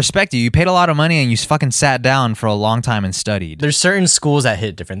sure. I respect you. You paid a lot of money and you fucking sat down for a long time and studied. There's certain schools that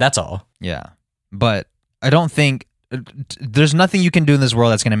hit different. That's all. Yeah, but I don't think there's nothing you can do in this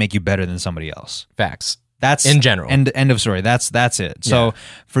world that's gonna make you better than somebody else. Facts. That's in general. End of story. That's it. So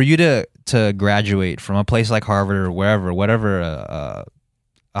for you to graduate from a place like Harvard or whatever a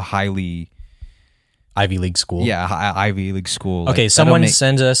highly Ivy League school. Yeah, Ivy League school. Okay, like, someone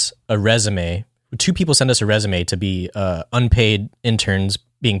sends us a resume. 2 people send us a resume to be unpaid interns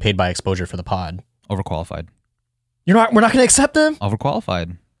being paid by Exposure for the pod. Overqualified. We're not going to accept them?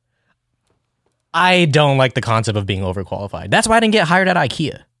 Overqualified. I don't like the concept of being overqualified. That's why I didn't get hired at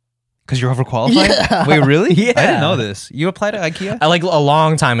IKEA. Because you're overqualified? Yeah. Wait, really? Yeah. I didn't know this. You applied at IKEA? I like a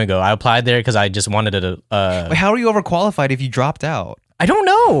long time ago. I applied there because I just wanted to. Wait, how are you overqualified if you dropped out? I don't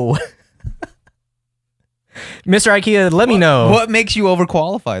know. Mr. IKEA, let me know. What makes you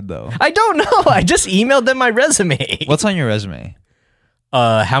overqualified, though? I don't know. I just emailed them my resume. What's on your resume?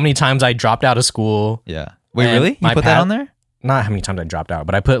 How many times I dropped out of school. Yeah. Wait, And really? You my put that on there? Not how many times I dropped out,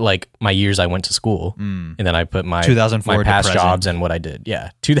 but I put like my years I went to school, and then I put my 2004 my to past present. jobs and what I did. Yeah,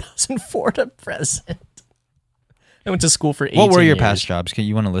 2004 to present. I went to school for 18 What were your years. past jobs? Can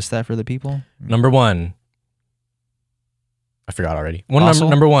you want to list that for the people? Number 1. I forgot already. Fossil?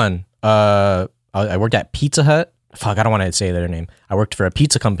 Number 1. I worked at Pizza Hut. Fuck, I don't want to say their name. I worked for a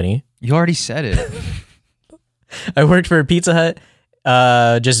pizza company. You already said it. I worked for a Pizza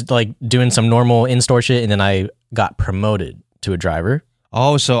Hut, just like doing some normal in-store shit, and then I got promoted to a driver.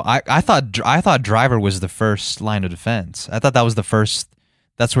 Oh, so I thought driver was the first line of defense. I thought that was the first.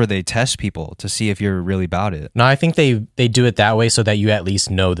 That's where they test people to see if you're really about it. No, I think they do it that way so that you at least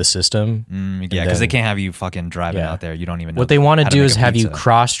know the system. Yeah, because they can't have you fucking driving out there. You don't even know. What they want to do is have you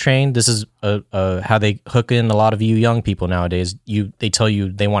cross-trained. This is how they hook in a lot of you young people nowadays. They tell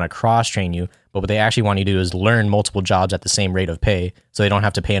you they want to cross-train you, but what they actually want you to do is learn multiple jobs at the same rate of pay so they don't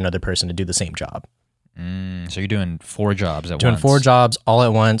have to pay another person to do the same job. So you're doing 4 jobs at once. Doing 4 jobs all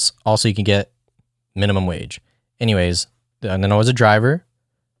at once. Also, you can get minimum wage. Anyways, and then I was a driver.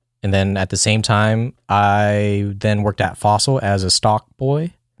 And then at the same time, I then worked at Fossil as a stock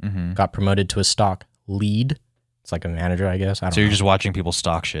boy. Got promoted to a stock lead. It's like a manager, I guess. I don't know. You're just watching people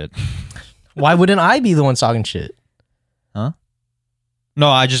stock shit. Why wouldn't I be the one stocking shit? Huh? No,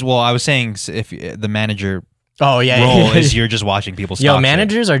 I was saying if the manager role is you're just watching people stock shit.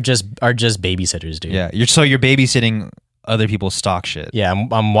 Managers are just babysitters, dude. Yeah, you're babysitting other people's stock shit. Yeah,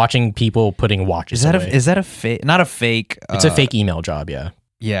 I'm watching people putting watches away. Is that a fake? Not a fake. It's a fake email job, yeah.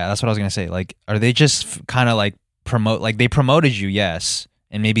 Yeah, that's what I was gonna say. Like, are they just kind of like promote? Like, they promoted you, yes,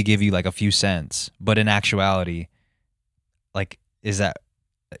 and maybe give you like a few cents, but in actuality, like, is that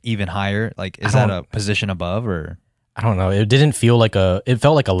even higher? Like, is that a position above, or I don't know. It didn't feel like it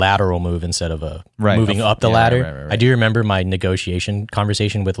felt like a lateral move instead of a moving up the ladder. Right. I do remember my negotiation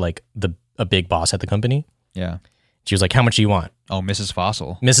conversation with like a big boss at the company. Yeah. She was like, "How much do you want?" Oh, Mrs.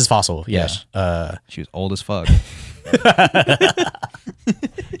 Fossil. Mrs. Fossil, yes. Yeah. She was old as fuck.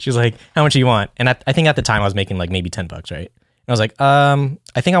 She was like, "How much do you want?" And I think at the time I was making like maybe $10, right? And I was like,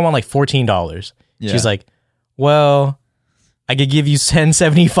 I think I want like $14. Yeah. She's like, "Well, I could give you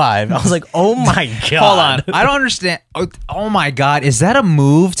 $10.75." I was like, "Oh my god!" Hold on, I don't understand. Oh my god, is that a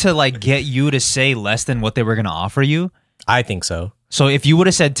move to like get you to say less than what they were gonna offer you? I think so. So if you would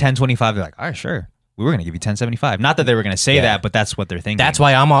have said $10.25, they're like, "All right, sure." We were going to give you $10.75. Not that they were going to say that, but that's what they're thinking. That's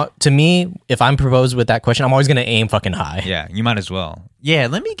why to me, if I'm proposed with that question, I'm always going to aim fucking high. Yeah, you might as well. Yeah,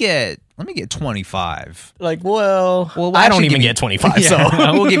 let me get 25. Like, well I don't even get 25, so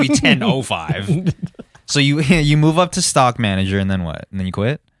we'll give you 10.05. So you move up to stock manager, and then what? And then you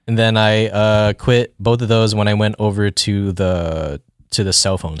quit? And then I quit both of those when I went over to the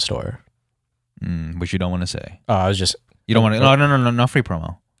cell phone store. Which you don't want to say. I was just you don't want to. No free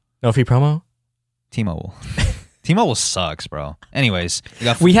promo. No free promo. T-Mobile. T-Mobile sucks, bro. Anyways,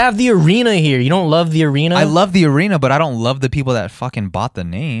 we have the arena here. You don't love the arena? I love the arena, but I don't love the people that fucking bought the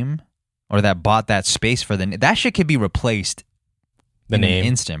name or that bought that space for the name. That shit could be replaced. The name, an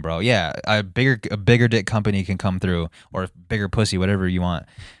instant, bro. Yeah, a bigger dick company can come through, or bigger pussy, whatever you want.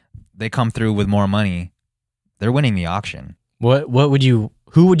 They come through with more money. They're winning the auction. Who would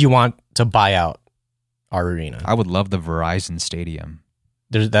you want to buy out our arena? I would love the Verizon Stadium.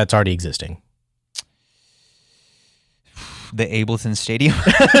 That's already existing. The Ableton Stadium.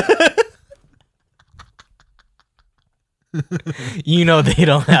 You know they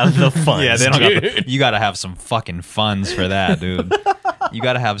don't have the funds. Yeah, they don't. You got to have some fucking funds for that, dude. You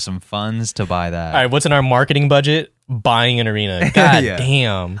got to have some funds to buy that. All right, what's in our marketing budget? Buying an arena. God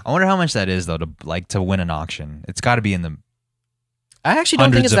damn. I wonder how much that is though to win an auction. It's got to be in the. I actually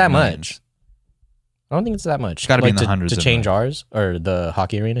don't think it's that much. I don't think it's that much. It's got to be in the hundreds to change ours or the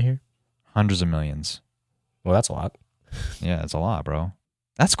hockey arena here. Hundreds of millions. Well, that's a lot. Yeah, it's a lot, bro.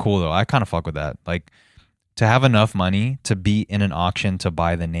 That's cool though. I kind of fuck with that. Like to have enough money to be in an auction to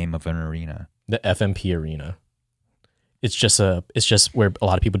buy the name of an arena. The FMP arena. It's just where a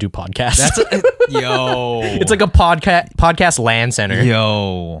lot of people do podcasts. Yo. It's like a podcast LAN center.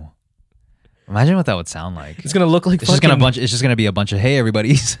 Yo. Imagine what that would sound like. It's gonna look like it's just gonna be a bunch of hey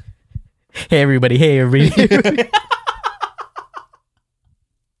everybody's. Hey everybody, hey everybody.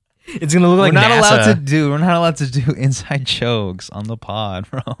 It's gonna look like we're not NASA. We're not allowed to do inside jokes on the pod,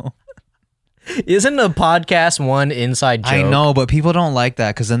 bro. Isn't a podcast one inside joke? I know, but people don't like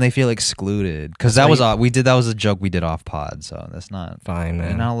that because then they feel excluded. Because that was a joke we did off pod, so that's not fine, man.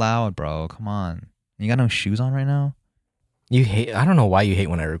 You're not allowed, bro. Come on, you got no shoes on right now. You hate. I don't know why you hate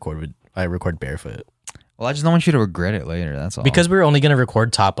when I record barefoot. Well, I just don't want you to regret it later. That's all. Because we're only gonna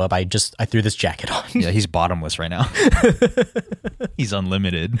record top up. I threw this jacket on. Yeah, he's bottomless right now. He's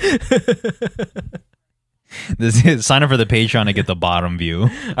unlimited. Sign up for the Patreon to get the bottom view.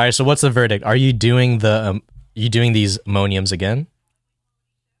 All right. So what's the verdict? Are you doing these ammoniums again?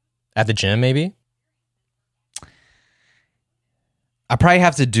 At the gym, maybe? I probably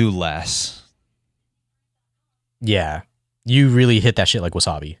have to do less. Yeah. You really hit that shit like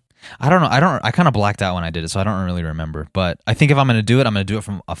wasabi. I don't know. I kind of blacked out when I did it, so I don't really remember. But I think if I'm going to do it, I'm going to do it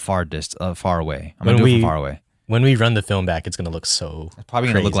from a far away. I'm going to do it from far away. when we run the film back, it's gonna look so. It's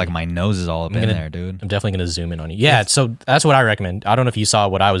probably gonna look like my nose is all up in there, dude. I'm definitely gonna zoom in on you. Yeah, so that's what I recommend. I don't know if you saw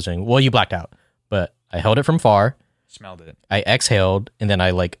what I was doing. Well, you blacked out, but I held it from far. Smelled it. I exhaled, and then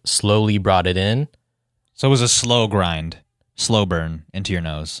I like slowly brought it in. So it was a slow grind, slow burn into your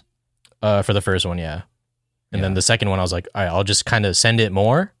nose. For the first one, yeah. And then the second one, I was like, all right, I'll just kind of send it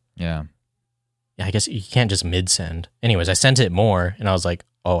more. Yeah. Yeah, I guess you can't just mid-send. Anyways, I sent it more, and I was like,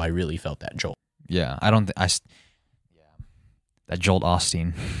 oh, I really felt that jolt. Yeah, I don't think that Jolt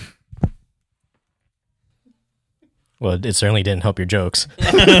Austin. Well, it certainly didn't help your jokes.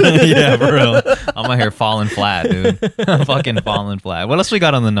 Yeah, for real. I'm out here falling flat, dude. I'm fucking falling flat. What else we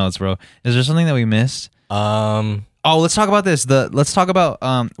got on the notes, bro? Is there something that we missed? Oh, let's talk about this. Let's talk about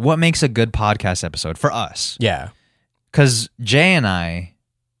what makes a good podcast episode for us. Yeah. Because Jay and I,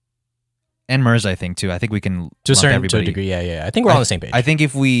 and Mers, I think too. I think we can to a degree. Yeah. I think we're on the same page. I think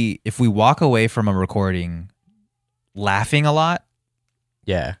if we walk away from a recording laughing a lot,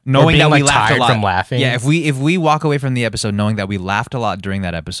 yeah, knowing that we laughed a lot from laughing. Yeah, if we walk away from the episode knowing that we laughed a lot during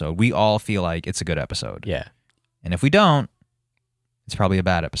that episode, we all feel like it's a good episode. Yeah. And if we don't, it's probably a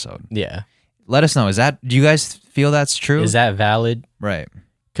bad episode. Yeah. Let us know. Do you guys feel that's true? Is that valid? Right.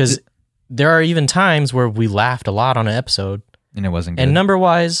 Because there are even times where we laughed a lot on an episode and it wasn't good. And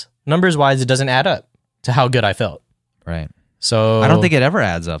numbers wise, it doesn't add up to how good I felt. Right. So I don't think it ever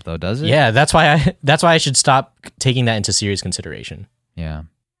adds up though, does it? Yeah, that's why I should stop taking that into serious consideration. Yeah.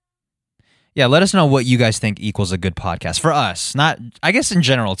 Yeah, let us know what you guys think equals a good podcast for us. Not, I guess in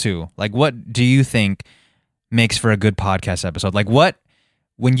general too. Like, what do you think makes for a good podcast episode? Like,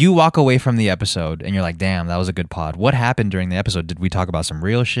 when you walk away from the episode and you're like, damn, that was a good pod. What happened during the episode? Did we talk about some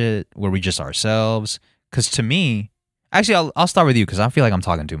real shit? Were we just ourselves? Because to me, actually, I'll start with you because I feel like I'm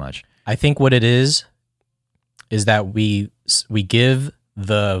talking too much. I think what it is that we give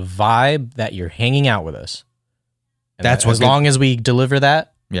the vibe that you're hanging out with us. And that's what. As long as we deliver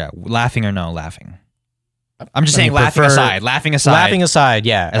that. Yeah, laughing or no laughing. I'm just saying laughing aside. Laughing aside,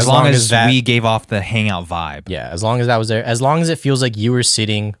 yeah. As long as we gave off the hangout vibe. Yeah, as long as that was there. As long as it feels like you were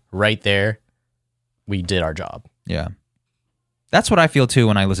sitting right there, we did our job. Yeah. That's what I feel too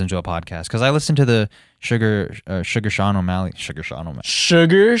when I listen to a podcast. Because I listen to the Sugar Sean O'Malley. Sugar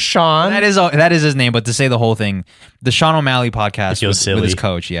Sean. That is his name, but to say the whole thing, the Sean O'Malley podcast with his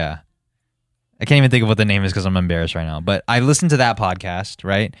coach, yeah. I can't even think of what the name is because I'm embarrassed right now. But I listened to that podcast,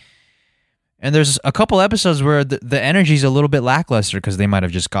 right? And there's a couple episodes where the energy's a little bit lackluster because they might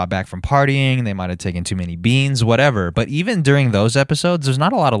have just got back from partying, they might have taken too many beans, whatever. But even during those episodes, there's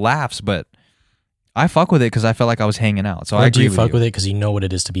not a lot of laughs, but I fuck with it because I felt like I was hanging out. So I agree with you. Do you fuck with it because you know what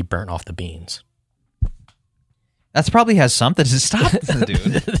it is to be burnt off the beans? That's probably has something to stop,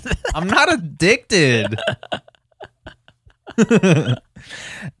 dude. I'm not addicted.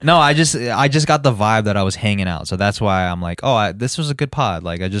 No, I just got the vibe that I was hanging out, so that's why I'm like, this was a good pod.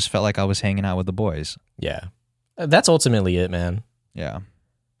 Like I just felt like I was hanging out with the boys. Yeah, that's ultimately it, man. Yeah,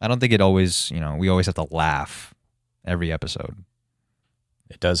 I don't think it always, we always have to laugh every episode.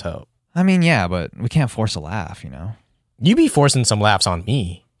 It does help. I mean, yeah, but we can't force a laugh, You be forcing some laughs on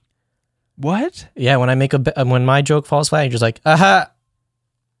me. What? Yeah, when I when my joke falls flat, you're just like, aha.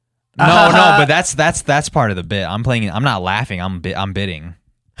 No, but that's part of the bit. I'm not laughing. I'm bidding.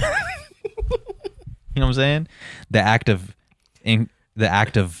 You know what I'm saying? The act of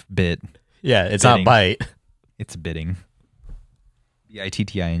bit. Yeah, it's bidding. not bite. It's bidding.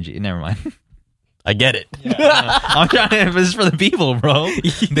 BITTING. Never mind. I get it. Yeah, I'm trying to. This is for the people, bro.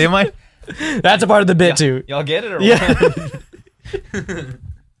 They might. That's a part of the bit too. Y'all get it or what?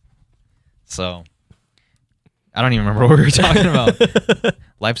 So, I don't even remember what we were talking about.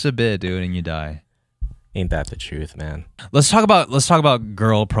 Life's a bit, dude, and you die. Ain't that the truth, man? Let's talk about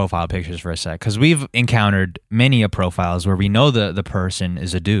girl profile pictures for a sec, because we've encountered many profiles where we know the person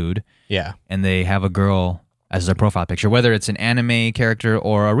is a dude. Yeah. And they have a girl as their profile picture, whether it's an anime character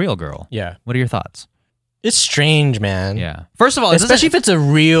or a real girl. Yeah. What are your thoughts? It's strange, man. Yeah. First of all, especially if it's a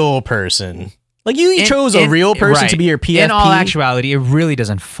real person. Like you chose a real person to be your PFP. In all actuality, it really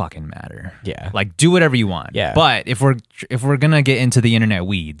doesn't fucking matter. Yeah. Like do whatever you want. Yeah. But if we're gonna get into the internet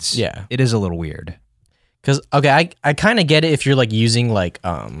weeds, yeah, it is a little weird. Because I kind of get it if you're like using like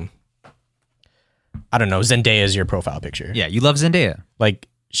I don't know, Zendaya as your profile picture. Yeah, you love Zendaya. Like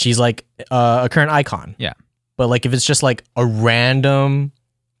she's like a current icon. Yeah. But like if it's just like a random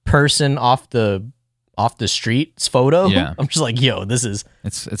person off the street's photo, yeah, I'm just like, yo, this is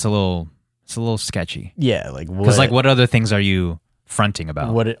it's a little sketchy. Yeah, like because like what other things are you fronting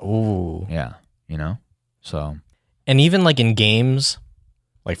about? Ooh. Yeah, so and even like in games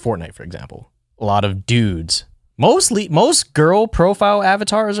like Fortnite, for example, a lot of dudes, most girl profile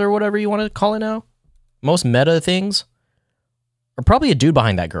avatars or whatever you want to call it now, most meta things are probably a dude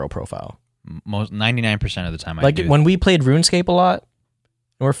behind that girl profile. Most 99% of the time, like when we played RuneScape a lot,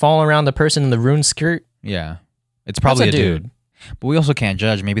 and we're following around the person in the rune skirt. Yeah, it's probably a dude. But we also can't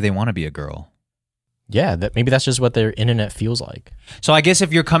judge. Maybe they want to be a girl. Yeah, maybe that's just what their internet feels like. So I guess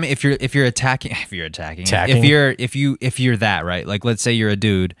if you're attacking, if you're that, right? Like, let's say you're a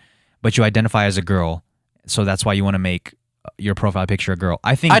dude, but you identify as a girl, so that's why you want to make your profile picture a girl.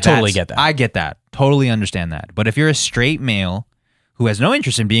 I totally get that. I get that. Totally understand that. But if you're a straight male who has no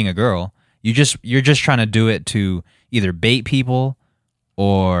interest in being a girl, you're just trying to do it to either bait people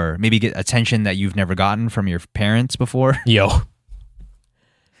or maybe get attention that you've never gotten from your parents before. Yo.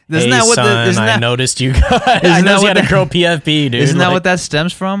 I noticed you got. I know you had a girl PFP, dude. Isn't that what that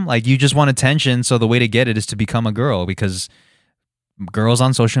stems from? Like, you just want attention, so the way to get it is to become a girl, because girls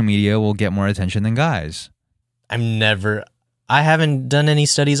on social media will get more attention than guys. I haven't done any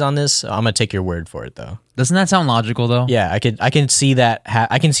studies on this. So I'm gonna take your word for it, though. Doesn't that sound logical, though? Yeah, I can see that.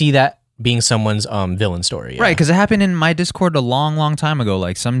 I can see that being someone's villain story. Yeah. Right, because it happened in my Discord a long, long time ago.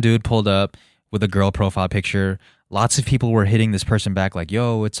 Like, some dude pulled up with a girl profile picture. Lots of people were hitting this person back like,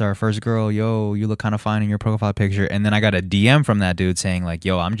 yo, it's our first girl. Yo, you look kind of fine in your profile picture. And then I got a DM from that dude saying like,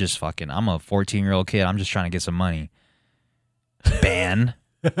 yo, I'm a 14-year-old kid. I'm just trying to get some money. Ban.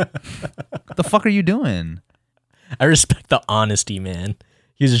 What the fuck are you doing? I respect the honesty, man.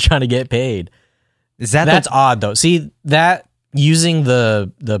 He's just trying to get paid. That's odd, though. See, that using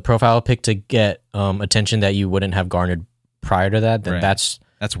the profile pic to get attention that you wouldn't have garnered prior to that, then right. That's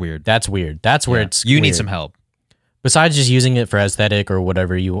weird. That's weird. That's where it's you weird. Need some help. Besides just using it for aesthetic or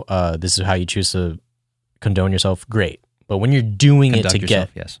whatever this is how you choose to condone yourself, great. But when you're doing it to get...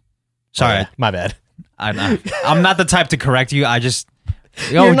 Yes. Sorry. My bad. I'm not the type to correct you. I just...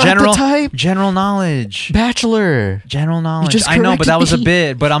 You're not the type. General knowledge. Bachelor. General knowledge. I know, but that was a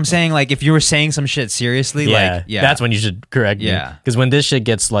bit. But I'm saying, like, if you were saying some shit seriously, that's when you should correct me. Yeah. Because when this shit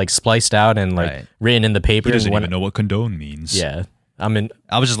gets, like, spliced out and, like, written in the paper... He doesn't even know what condone means. Yeah. I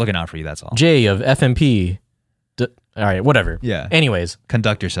was just looking out for you, that's all. J of FMP... all right, whatever. Yeah. Anyways.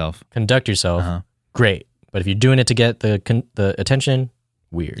 Conduct yourself. Uh-huh. Great. But if you're doing it to get the attention,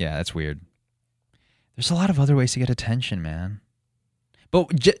 weird. Yeah, that's weird. There's a lot of other ways to get attention, man.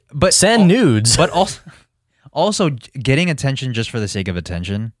 But send nudes. But also getting attention just for the sake of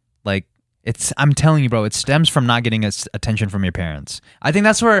attention, like, I'm telling you, bro, it stems from not getting attention from your parents. I think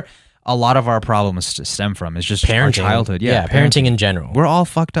that's where a lot of our problems stem from, is just parenting. Our childhood. Yeah, parenting in general. We're all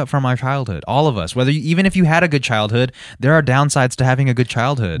fucked up from our childhood. All of us. Even if you had a good childhood, there are downsides to having a good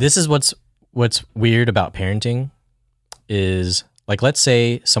childhood. This is what's weird about parenting is, like, let's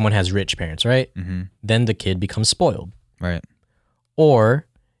say someone has rich parents, right? Mm-hmm. Then the kid becomes spoiled. Right. Or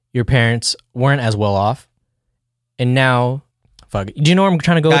your parents weren't as well off, and now... Fuck. Do you know where I'm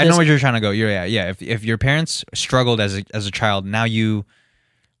trying to go with this? I know where you're trying to go. Yeah. If your parents struggled as a child, now you...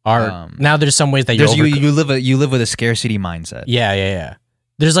 now there's some ways that you live with a scarcity mindset. Yeah.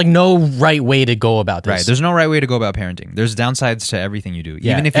 There's like no right way to go about this. Right. There's no right way to go about parenting. There's downsides to everything you do.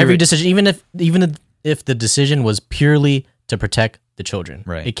 Yeah. Even if every decision, even if the decision was purely to protect the children,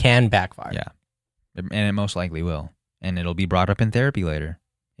 right, it can backfire. Yeah, and it most likely will, and it'll be brought up in therapy later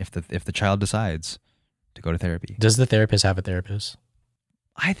if the child decides to go to therapy. Does the therapist have a therapist?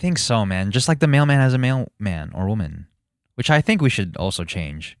 I think so, man. Just like the mailman has a mailman or woman. Which I think we should also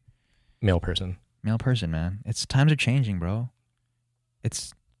change. Male person, man. Times are changing, bro.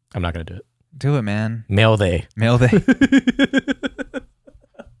 I'm not gonna do it. Do it, man. Male they.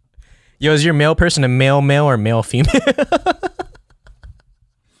 Yo, is your male person a male or male female?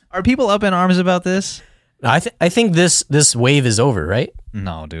 Are people up in arms about this? I think this wave is over, right?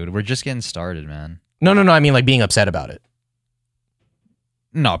 No, dude. We're just getting started, man. No. I mean, like, being upset about it.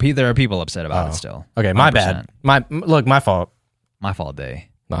 No, there are people upset about it still. Okay, my 100%. Bad. My fault. My fault, Day.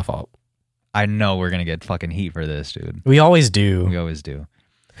 My fault. I know we're gonna get fucking heat for this, dude. We always do.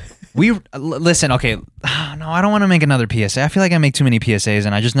 Listen. Okay, no, I don't want to make another PSA. I feel like I make too many PSAs,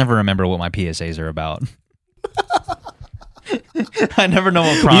 and I just never remember what my PSAs are about. I never know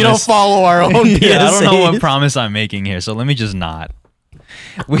what promise. You don't follow our own PSAs. Yeah, I don't know what promise I'm making here, so let me just not.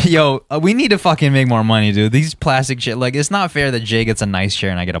 We need to fucking make more money, dude. These plastic shit, like, it's not fair that Jay gets a nice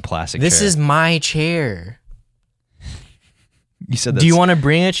chair and I get a plastic chair. This is my chair. You said do you want to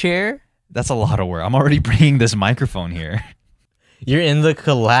bring a chair? That's a lot of work. I'm already bringing this microphone here. You're in the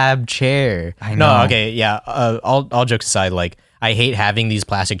collab chair. I know. No, okay, yeah. All jokes aside, like, I hate having these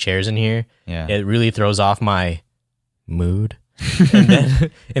plastic chairs in here. Yeah. It really throws off my mood.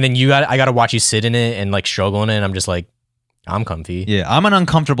 and then I gotta watch you sit in it and, like, struggle in it, and I'm just like, I'm comfy. Yeah, I'm an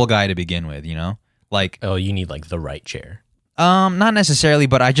uncomfortable guy to begin with, you know? Like, oh, you need, like, the right chair. Not necessarily,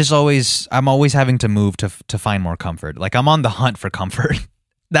 but I'm always having to move to find more comfort. Like I'm on the hunt for comfort.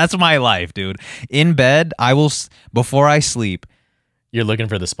 That's my life, dude. In bed, before I sleep. You're looking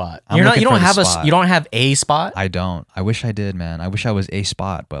for the spot. You don't have a spot? I don't. I wish I did, man. I wish I was a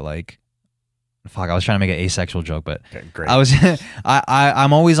spot, but like, fuck, I was trying to make an asexual joke, but okay, great.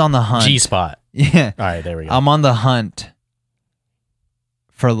 I'm always on the hunt. G spot. Yeah. All right, there we go. I'm on the hunt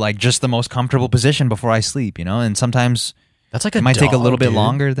for like just the most comfortable position before I sleep, you know? And sometimes that's like it might take a little bit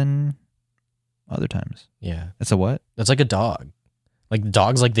longer than other times. Yeah. It's a what? That's like a dog. Like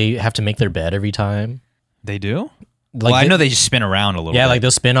dogs, like they have to make their bed every time. They do? Like I know they just spin around a little bit. Yeah, like they'll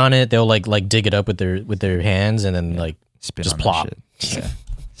spin on it. They'll like dig it up with their hands and then like spin just on plop. That shit. Yeah.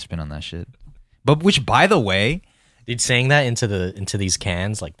 Spin on that shit. But which, by the way, dude, saying that into these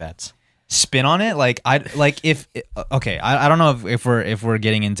cans, like that's spin on it. Like I don't know if we're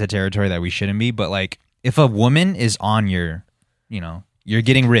getting into territory that we shouldn't be, but like if a woman is on your, you're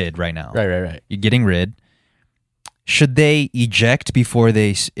getting rid right now. Right. You're getting rid. Should they eject before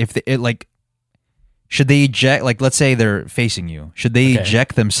should they eject, like let's say they're facing you, should they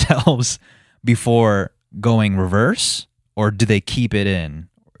eject themselves before going reverse, or do they keep it in?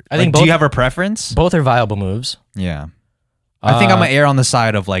 I think do you have a preference? Both are viable moves. Yeah. I think I'm gonna err on the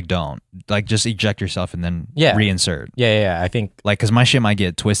side of like don't. Like just eject yourself and then reinsert. Yeah, I think like cuz my shit might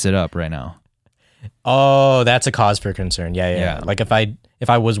get twisted up right now. Oh, that's a cause for concern. Yeah. Like if I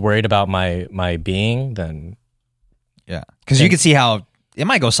was worried about my being, then yeah. Cuz you can see how it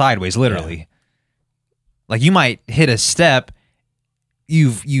might go sideways literally. Yeah. Like you might hit a step,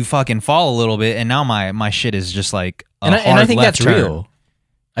 you fucking fall a little bit, and now my shit is just like and I think that's turn. real.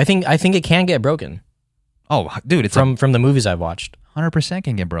 I think it can get broken. Oh, dude, it's from the movies I've watched. 100%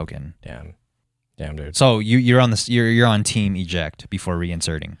 can get broken. Damn, dude. So you're on team eject before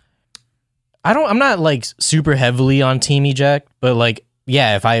reinserting. I'm not like super heavily on team eject, but like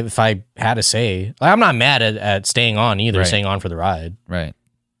yeah, if I had to say, like, I'm not mad at staying on either, staying on for the ride. Right.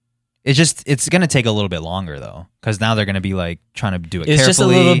 It's gonna take a little bit longer though, because now they're gonna be like trying to do it. It's carefully. Just a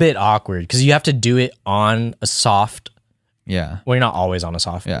little bit awkward because you have to do it on a soft. Yeah. Well, you're not always on a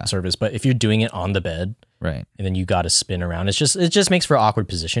soft surface, but if you're doing it on the bed, right, and then you got to spin around, it just makes for awkward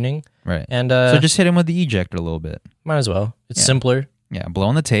positioning. Right. And so just hit him with the ejector a little bit. Might as well. It's simpler. Yeah. Blow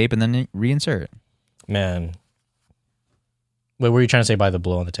on the tape and then reinsert. Man. What were you trying to say by the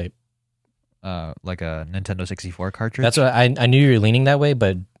blow on the tape? Like a Nintendo 64 cartridge. That's what I knew you were leaning that way,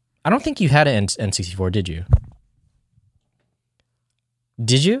 but I don't think you had an N64, did you?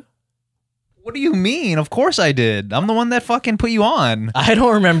 Did you? What do you mean? Of course I did. I'm the one that fucking put you on. I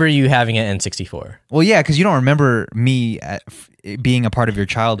don't remember you having an N64. Well, yeah, because you don't remember me being a part of your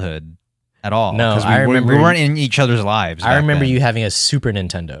childhood at all. No, I remember we weren't in each other's lives. I remember you having a Super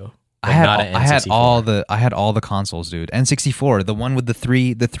Nintendo. I had all the consoles, dude. N64, the one with the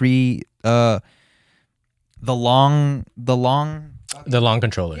long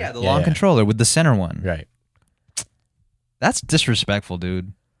controller. Yeah, the long controller with the center one. Right. That's disrespectful,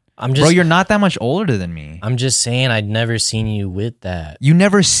 dude. Bro, you're not that much older than me. I'm just saying I'd never seen you with that. You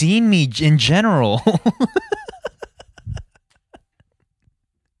never seen me in general.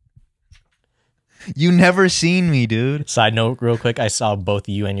 You never seen me, dude. Side note, real quick, I saw both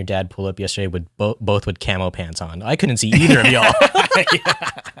you and your dad pull up yesterday with both with camo pants on. I couldn't see either of y'all.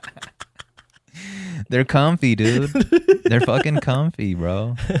 They're comfy, dude. They're fucking comfy,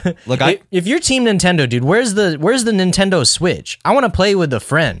 bro. Look, if you're Team Nintendo, dude, where's the Nintendo Switch? I want to play with a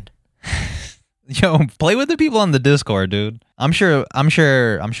friend. Yo, play with the people on the Discord, dude. I'm sure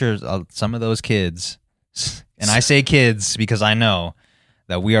some of those kids, and I say kids because I know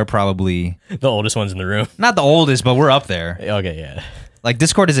that we are probably the oldest ones in the room. Not the oldest, but we're up there. Okay, yeah. Like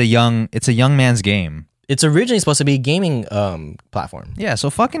Discord is a young man's game. It's originally supposed to be a gaming platform. Yeah, so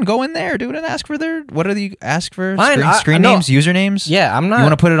fucking go in there, dude, and ask for ask for Fine, screen names, usernames. Yeah, I'm not. You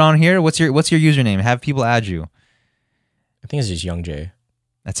want to put it on here? What's your username? Have people add you. I think it's just Young J.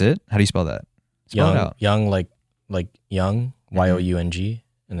 That's it. How do you spell that? Spell it out. Young like young Young,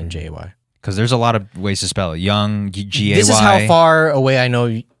 and then Jay. Because there's a lot of ways to spell it. Young Gay. This is how far away I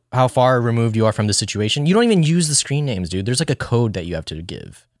know how far removed you are from the situation. You don't even use the screen names, dude. There's like a code that you have to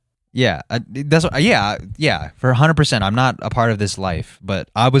give. Yeah, that's what, yeah. For 100%, I'm not a part of this life, but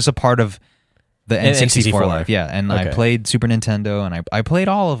I was a part of the N64 life. Yeah, and okay. I played Super Nintendo, and I played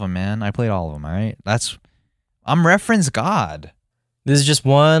all of them, man. I played all of them. All right, I'm reference God. This is just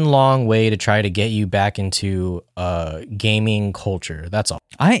one long way to try to get you back into gaming culture. That's all.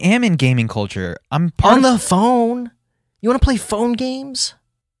 I am in gaming culture. I'm on the phone. You want to play phone games?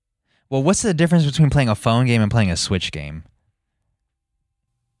 Well, what's the difference between playing a phone game and playing a Switch game?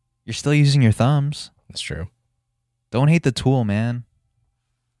 You're still using your thumbs. That's true. Don't hate the tool, man.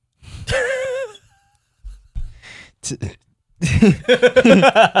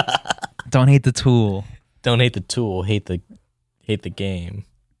 Don't hate the tool. Don't hate the tool. Hate the game.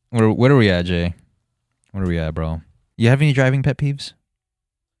 What are we at, Jay? What are we at, bro? You have any driving pet peeves?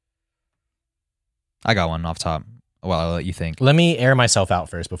 I got one off top. Well, I'll let you think. Let me air myself out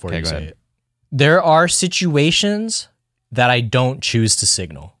first before you say it. There are situations that I don't choose to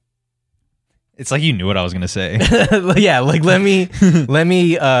signal. It's like you knew what I was gonna say. Yeah, like let me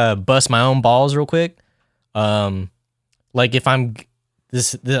bust my own balls real quick. Like if I'm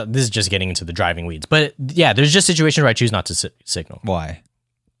this is just getting into the driving weeds, but yeah, there's just situations where I choose not to signal. Why?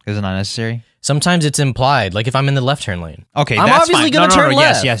 Because it's not necessary. Sometimes it's implied. Like if I'm in the left turn lane. Okay, I'm that's obviously fine. gonna turn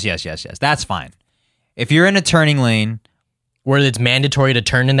left. Yes. That's fine. If you're in a turning lane, where it's mandatory to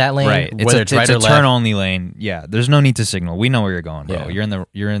turn in that lane, right? Whether it's right a or left. turn only lane. Yeah, there's no need to signal. We know where you're going, bro. Yeah.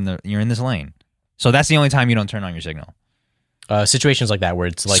 You're in this lane. So that's the only time you don't turn on your signal. Situations like that where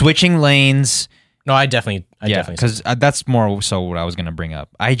it's like switching lanes. No, I definitely because that's more so what I was gonna bring up.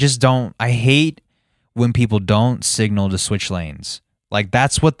 I hate when people don't signal to switch lanes. Like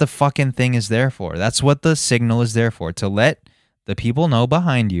that's what the fucking thing is there for. That's what the signal is there for, to let the people know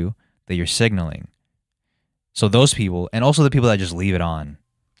behind you that you're signaling. So those people, and also the people that just leave it on.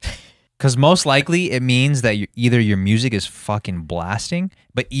 Because most likely it means that either your music is fucking blasting,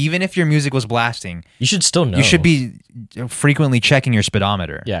 but even if your music was blasting, you should still know. You should be frequently checking your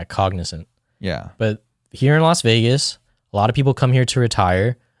speedometer. Yeah, cognizant. Yeah. But here in Las Vegas, a lot of people come here to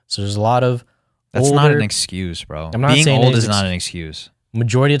retire. So there's a lot of That's not an excuse, bro. I'm not Being saying old is not an excuse.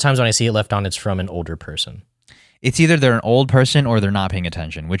 Majority of times when I see it left on, it's from an older person. It's either they're an old person or they're not paying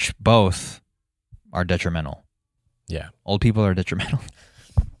attention, which both are detrimental. Yeah. Old people are detrimental.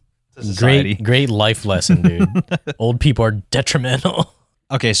 Great life lesson, dude. Old people are detrimental.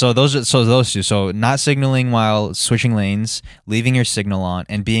 Okay, so those two. So not signaling while switching lanes, leaving your signal on,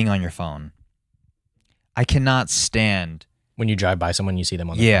 and being on your phone. I cannot stand when you drive by someone, you see them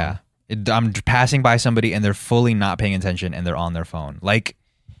on their phone. I'm passing by somebody and they're fully not paying attention and they're on their phone. Like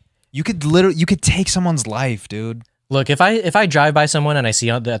you could take someone's life, dude. Look, if I drive by someone and I see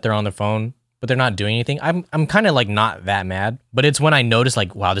that they're on their phone, but they're not doing anything, I'm kind of like not that mad. But it's when I notice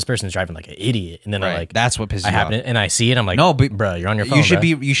like, wow, this person's driving like an idiot, and then I like that's what pisses me off. And I see it, I'm like, no, but bro, you're on your phone.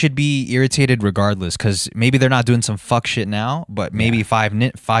 You should be irritated regardless, because maybe they're not doing some fuck shit now, but maybe 5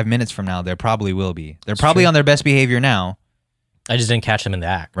 minutes from now, they probably will be. They're probably on their best behavior now. I just didn't catch them in the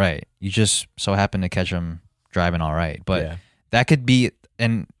act. Right. You just so happen to catch them driving all right, but that could be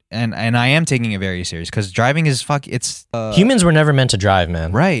and I am taking it very serious, because driving is it's humans were never meant to drive,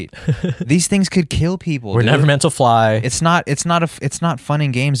 man. Right. These things could kill people. We're never meant to fly. It's not fun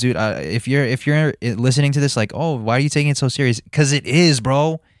and games, dude. If you're listening to this like, oh, why are you taking it so serious? Because it is,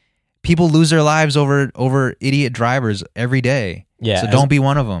 bro. People lose their lives over idiot drivers every day. Yeah. So don't be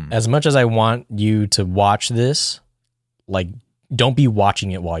one of them. As much as I want you to watch this, like, don't be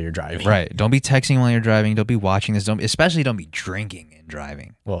watching it while you're driving. Right. Don't be texting while you're driving. Don't be watching this. Especially don't be drinking and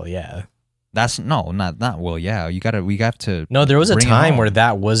driving. Well, yeah. That's not well, yeah. We have to. No, there was a time where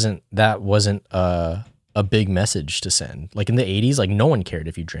that wasn't a big message to send. Like in the 80s, like no one cared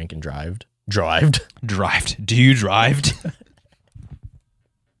if you drank and drived. Drived. Do you drived?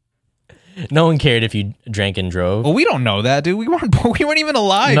 No one cared if you drank and drove. Well, we don't know that, dude. We weren't even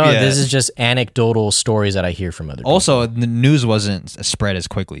alive yet. No, this is just anecdotal stories that I hear from other people. Also, the news wasn't spread as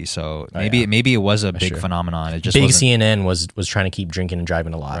quickly, so maybe it was a big phenomenon. It just big CNN was trying to keep drinking and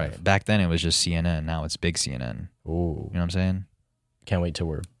driving alive. Right. Back then, it was just CNN. Now it's big CNN. Ooh. You know what I'm saying? Can't wait till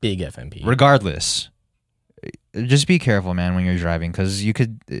we're big FMP. Regardless, just be careful, man, when you're driving, because it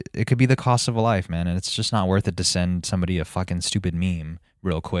could be the cost of a life, man, and it's just not worth it to send somebody a fucking stupid meme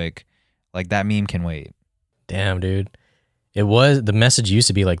real quick. Like, that meme can wait. Damn, dude. The message used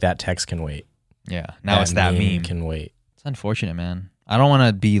to be like, that text can wait. Yeah. Now it's that meme can wait. It's unfortunate, man. I don't want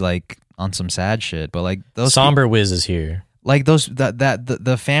to be like on some sad shit, but like those Somber Wiz is here. Like those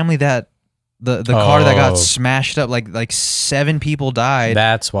the family that the car that got smashed up, like 7 people died.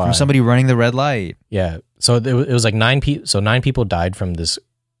 That's why. From somebody running the red light. Yeah. So it was like 9 people. So 9 people died from this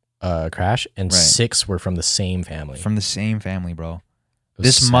crash, and 6 were from the same family. From the same family, bro.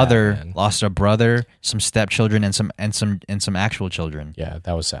 This mother lost a brother, some stepchildren, and some actual children. Yeah,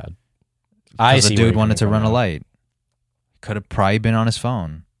 that was sad. Because the dude wanted to run a light. Could have probably been on his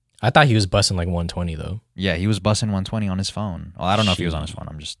phone. I thought he was busting like 120 though. Yeah, he was busting 120 on his phone. Well, I don't know if he was on his phone.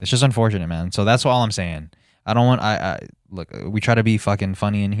 It's just unfortunate, man. So that's all I'm saying. I don't want. Look. We try to be fucking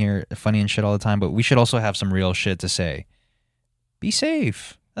funny in here, funny and shit all the time, but we should also have some real shit to say. Be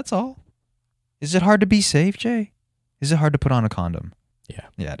safe. That's all. Is it hard to be safe, Jay? Is it hard to put on a condom? Yeah.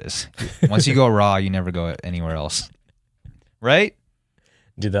 Yeah, it is. Once you go raw, you never go anywhere else. right?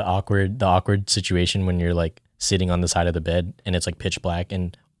 Dude, the awkward situation when you're like sitting on the side of the bed and it's like pitch black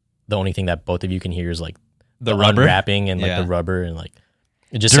and the only thing that both of you can hear is like The rubber unwrapping and like the rubber and like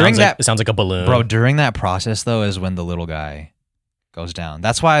it just sounds like a balloon. Bro, during that process though is when the little guy goes down.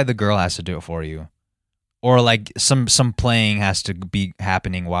 That's why the girl has to do it for you. Or like some playing has to be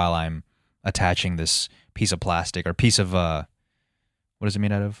happening while I'm attaching this piece of plastic or piece of what is it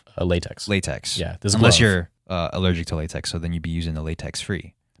made out of? Latex. Latex. Yeah. Unless you're allergic to latex, so then you'd be using the latex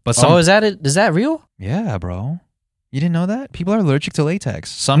free. But is that it? Is that real? Yeah, bro. You didn't know that? People are allergic to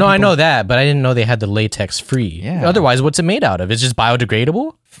latex. I know that, but I didn't know they had the latex free. Yeah. Otherwise, what's it made out of? It's just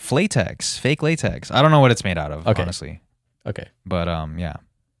biodegradable? Latex, fake latex. I don't know what it's made out of, honestly. Okay. But yeah.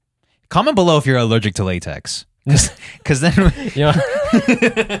 Comment below if you're allergic to latex. Because then, yeah,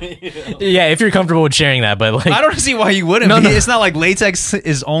 if you're comfortable with sharing that, but like, I don't see why you wouldn't. No. It's not like latex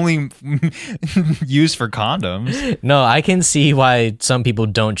is only used for condoms. No, I can see why some people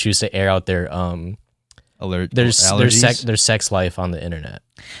don't choose to air out their their sex life on the internet.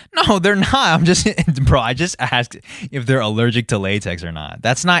 No, they're not. I'm just, bro. I just asked if they're allergic to latex or not.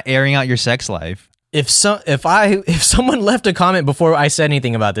 That's not airing out your sex life. If someone left a comment before I said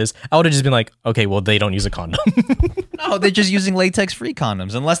anything about this, I would have just been like, okay, well, they don't use a condom. No, they're just using latex-free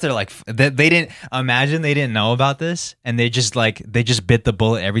condoms. Unless they're like, they didn't imagine know about this, and they just bit the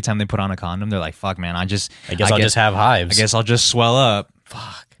bullet every time they put on a condom. They're like, fuck, man, I guess I'll just have hives. I guess I'll just swell up.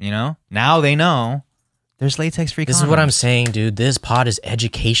 Fuck, Now they know there's latex-free condoms. This is what I'm saying, dude. This pod is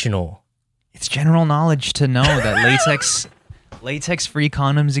educational. It's general knowledge to know that latex-free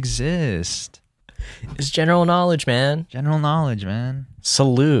condoms exist. It's general knowledge, man. General knowledge, man.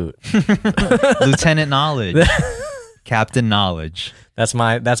 Salute. Lieutenant Knowledge. Captain Knowledge. That's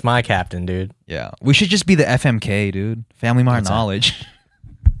my captain, dude. Yeah. We should just be the FMK, dude. Family Mart Knowledge.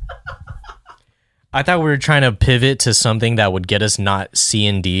 I thought we were trying to pivot to something that would get us not cease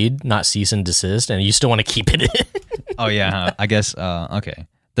and desist, and you still want to keep it in. Oh, yeah. Huh? I guess, okay.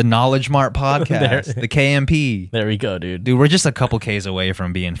 The Knowledge Mart podcast, the KMP. There we go, dude. Dude, we're just a couple Ks away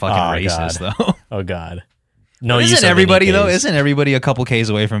from being fucking racist, though. Oh, God. No, isn't everybody, though? Isn't everybody a couple Ks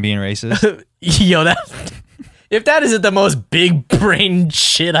away from being racist? Yo, if that isn't the most big brain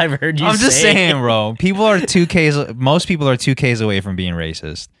shit I've heard you say. I'm just saying, bro. Most people are 2 Ks away from being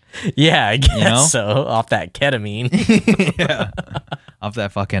racist. Yeah, I guess so. Off that ketamine. Yeah. Off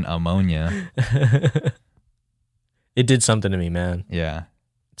that fucking ammonia. It did something to me, man. Yeah.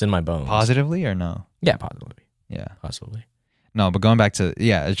 It's in my bones. Positively or no? Yeah, positively. Yeah. Positively. No, but going back to,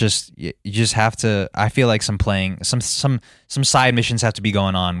 it's just, you just have to, I feel like some side missions have to be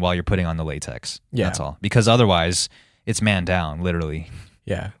going on while you're putting on the latex. Yeah. That's all. Because otherwise, it's man down, literally.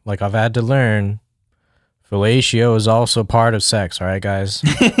 Yeah. Like I've had to learn, fellatio is also part of sex, all right, guys?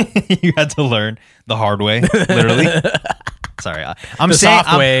 You had to learn the hard way, literally. Sorry.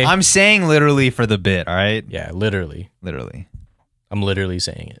 I'm saying literally for the bit, all right? Yeah, literally. Literally. I'm literally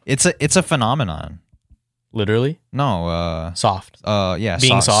saying it. It's a phenomenon. Literally? No, soft. Yeah,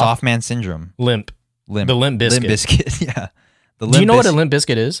 being soft man syndrome. Limp. The limp biscuit. Limp biscuit. Yeah. Do you know what a limp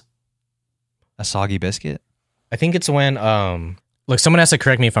biscuit is? A soggy biscuit? I think it's when look, someone has to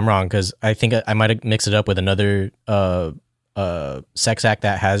correct me if I'm wrong, because I think I might have mixed it up with another sex act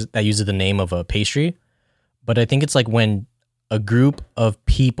that uses the name of a pastry. But I think it's like when a group of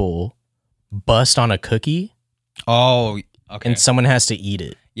people bust on a cookie. Oh, okay. And someone has to eat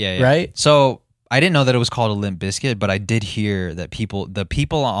it. Yeah. Right? So I didn't know that it was called a limp biscuit, but I did hear that the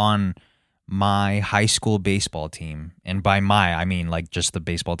people on my high school baseball team, and by my, I mean like just the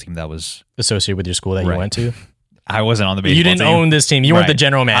baseball team that was associated with your school that you went to. I wasn't on the baseball team. You didn't own this team. You weren't the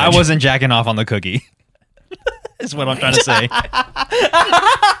general manager. I wasn't jacking off on the cookie. Is what I'm trying to say.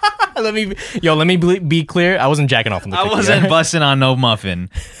 Let me be clear. I wasn't jacking off on the cookie. I wasn't busting on no muffin,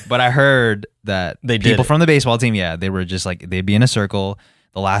 but I heard that people from the baseball team, they were just like, they'd be in a circle.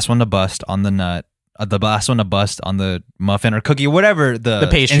 The last one to bust on the nut, the last one to bust on the muffin or cookie, whatever the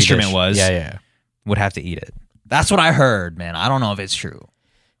pastry instrument dish was, would have to eat it. That's what I heard, man. I don't know if it's true.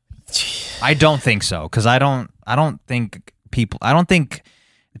 I don't think so, because I don't think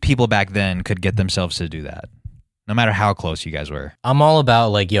people back then could get themselves to do that, no matter how close you guys were. I'm all about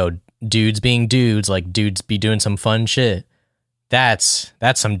like, dudes being dudes, like dudes be doing some fun shit. That's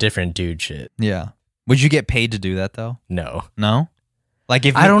some different dude shit. Yeah. Would you get paid to do that though? No. Like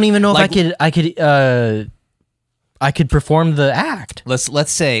if I don't even know if I could perform the act.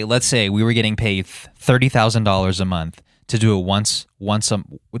 Let's say we were getting paid $30,000 a month to do it once for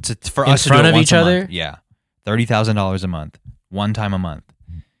us in front of each other. Yeah, $30,000 a month, one time a month,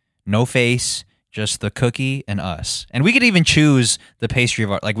 no face, just the cookie and us, and we could even choose the pastry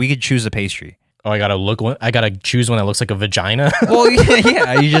we could choose the pastry. Oh, I gotta choose one that looks like a vagina. Well,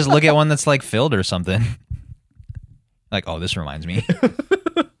 yeah, you just look at one that's like filled or something. Like, oh, this reminds me.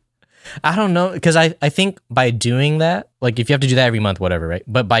 I don't know, because I think by doing that, like if you have to do that every month, whatever, right?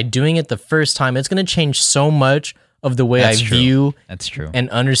 But by doing it the first time, it's gonna change so much of the way view that's true and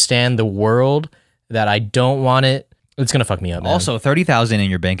understand the world that I don't want it. It's gonna fuck me up, man. Also, 30,000 in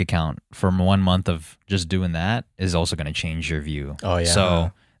your bank account from 1 month of just doing that is also gonna change your view. Oh yeah.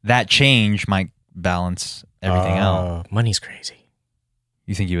 So that change might balance everything out. Money's crazy.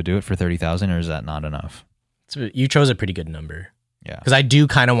 You think you would do it for 30,000, or is that not enough? You chose a pretty good number. Yeah. Because I do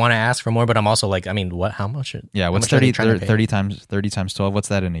kind of want to ask for more, but I'm also like, I mean, what? How much? Yeah. What's 30 times 12? What's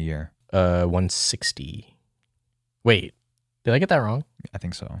that in a year? 160. Wait, did I get that wrong? I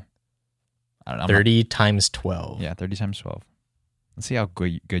think so. I don't know. 30 times 12. Yeah, 30 times 12. Let's see how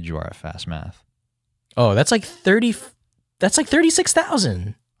good you are at fast math. Oh, that's like 30. That's like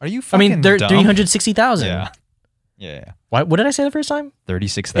 36,000. Are you fucking dumb? 360,000. Yeah. What did I say the first time?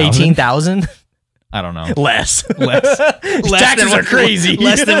 36,000. 18,000. I don't know. Less. Taxes are crazy.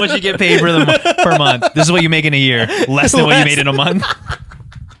 Less than what you get paid per month. This is what you make in a year. Less than what you made in a month.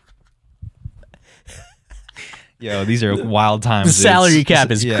 Yo, these are wild times. The salary cap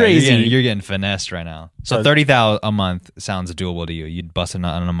is crazy. You're getting finessed right now. So 30,000 a month sounds doable to you. You'd bust a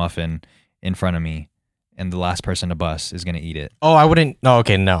nut on a muffin in front of me, and the last person to bust is going to eat it. Oh, I wouldn't. No,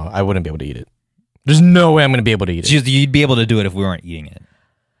 okay, no, I wouldn't be able to eat it. There's no way I'm going to be able to eat it. You'd be able to do it if we weren't eating it.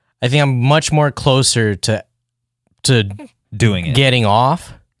 I think I'm much more closer to doing it, getting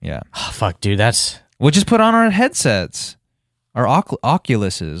off. Yeah. Oh, fuck, dude, that's. We'll just put on our headsets, our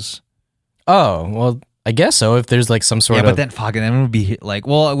Oculuses. Oh well. I guess so. If there's like some sort of, but then then it would be like,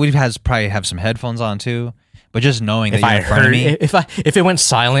 well, we'd probably have some headphones on too. But just knowing that you're in front of me, if it went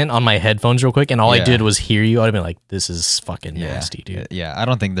silent on my headphones real quick and all I did was hear you, I'd have been like, this is fucking nasty, dude. Yeah, I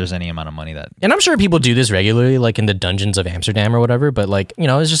don't think there's any amount of money that. And I'm sure people do this regularly, like in the dungeons of Amsterdam or whatever. But like,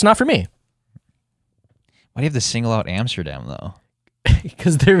 it's just not for me. Why do you have to single out Amsterdam though?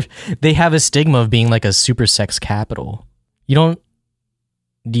 Because they have a stigma of being like a super sex capital. You don't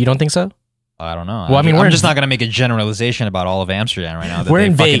think so? I don't know. Well, I mean, I'm just not going to make a generalization about all of Amsterdam right now. We're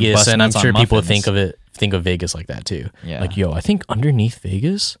in Vegas, and I'm sure people think of Vegas like that too. Yeah. Like, yo, I think underneath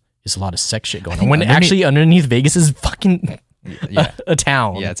Vegas is a lot of sex shit going on. When actually underneath Vegas is fucking a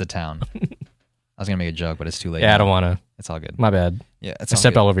town. Yeah, it's a town. I was going to make a joke, but it's too late. Yeah, I don't want to. It's all good. My bad. Yeah, I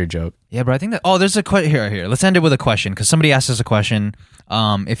stepped all over your joke. Yeah, but I think that. Oh, there's a question here. Let's end it with a question because somebody asked us a question.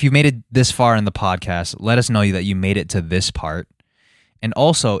 If you made it this far in the podcast, let us know that you made it to this part. And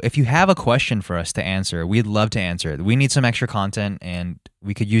also, if you have a question for us to answer, we'd love to answer it. We need some extra content, and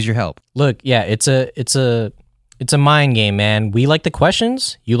we could use your help. Look, yeah, it's a mind game, man. We like the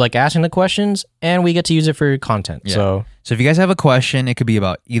questions, you like asking the questions, and we get to use it for content. Yeah. So if you guys have a question, it could be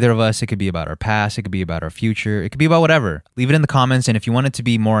about either of us. It could be about our past. It could be about our future. It could be about whatever. Leave it in the comments, and if you want it to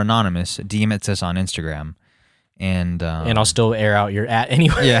be more anonymous, DM it to us on Instagram, and I'll still air out your @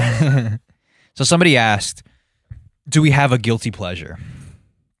 anyway. Yeah. So somebody asked, do we have a guilty pleasure?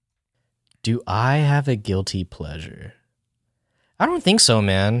 Do I have a guilty pleasure? I don't think so,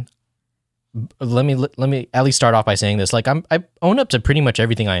 man. Let me at least start off by saying this. Like I own up to pretty much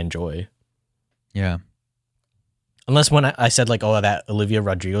everything I enjoy. Yeah. Unless when I said like, oh, that Olivia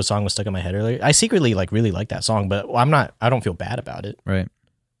Rodrigo song was stuck in my head earlier. I secretly like really like that song, but I don't feel bad about it. Right.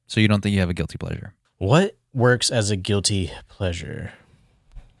 So you don't think you have a guilty pleasure? What works as a guilty pleasure?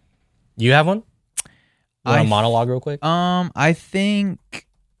 You have one? You want a monologue real quick? I think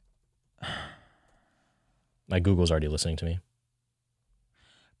my Google's already listening to me.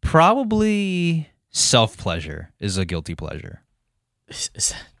 Probably self-pleasure is a guilty pleasure.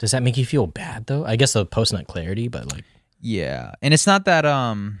 Does that make you feel bad though? I guess the post-nut clarity, but like, yeah, and it's not that.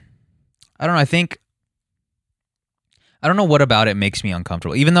 I don't know. I don't know what about it makes me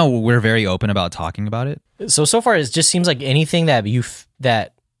uncomfortable, even though we're very open about talking about it. So far, it just seems like anything that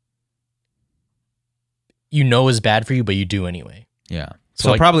you know is bad for you, but you do anyway. Yeah.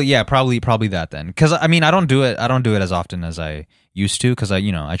 So like, probably that then. Because I mean, I don't do it as often as I used to. Because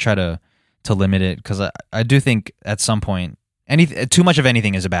I try to limit it. Because I do think at some point too much of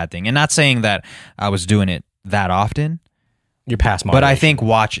anything is a bad thing. And not saying that I was doing it that often. You're past moderation. But I think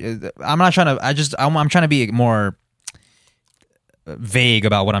I'm not trying to. I'm trying to be more vague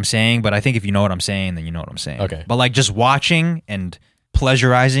about what I'm saying. But I think if you know what I'm saying, then you know what I'm saying. Okay. But like just watching and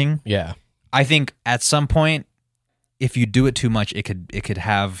pleasurizing. Yeah. I think at some point, if you do it too much, it could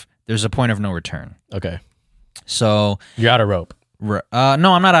have. There's a point of no return. Okay. So you're out of rope. No,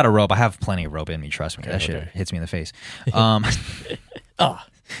 I'm not out of rope. I have plenty of rope in me. Trust me. Okay, that shit hits me in the face. But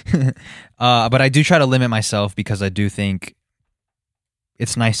I do try to limit myself because I do think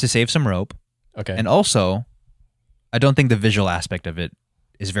it's nice to save some rope. Okay. And also, I don't think the visual aspect of it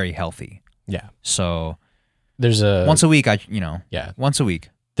is very healthy. Yeah. So there's once a week, once a week.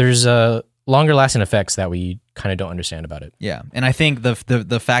 There's longer lasting effects that we kind of don't understand about it. Yeah. And I think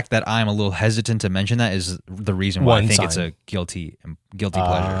the fact that I'm a little hesitant to mention that is the reason why I think it's a guilty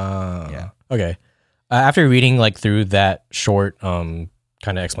pleasure. Yeah. Okay. After reading like through that short kind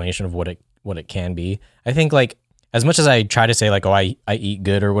of explanation of what it can be, I think like as much as I try to say like, oh, I eat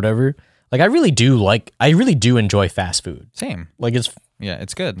good or whatever, like I really do enjoy fast food. Same. Like it's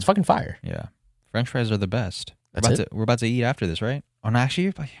good. It's fucking fire. Yeah. French fries are the best. We're about to eat after this, right? Oh, no,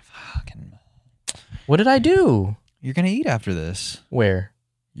 actually, what did I do? You're going to eat after this. Where?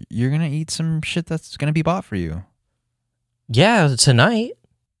 You're going to eat some shit that's going to be bought for you. Yeah, tonight.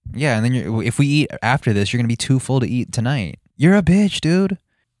 Yeah, and then if we eat after this, you're going to be too full to eat tonight. You're a bitch, dude.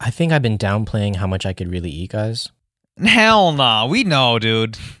 I think I've been downplaying how much I could really eat, guys. Hell nah. We know,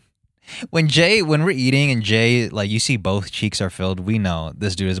 dude. When we're eating and Jay, like you see both cheeks are filled, we know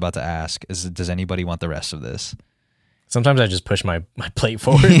this dude is about to ask, does anybody want the rest of this? Sometimes I just push my plate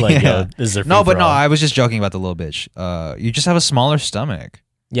forward. Like, yo, is there no, I was just joking about the little bitch. You just have a smaller stomach.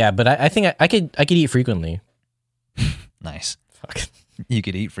 Yeah, but I think I could eat frequently. Nice. Fuck. You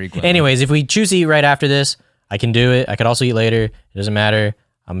could eat frequently. Anyways, if we choose to eat right after this, I can do it. I could also eat later. It doesn't matter.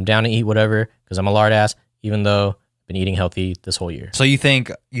 I'm down to eat whatever because I'm a lard ass, even though I've been eating healthy this whole year. So you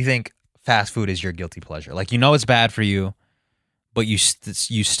think fast food is your guilty pleasure? Like, you know it's bad for you, but you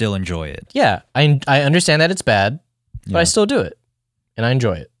still enjoy it. Yeah, I understand that it's bad, but I still do it, and I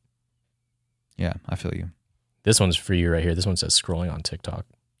enjoy it. Yeah, I feel you. This one's for you right here. This one says scrolling on TikTok.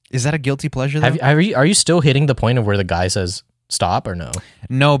 Is that a guilty pleasure, though? Are you still hitting the point of where the guy says stop or no?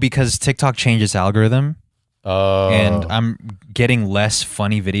 No, because TikTok changed its algorithm. Oh. And I'm getting less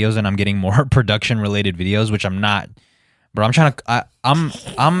funny videos and I'm getting more production-related videos, which I'm not... Bro, I'm trying to.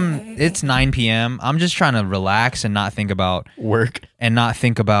 It's 9 p.m. I'm just trying to relax and not think about work and not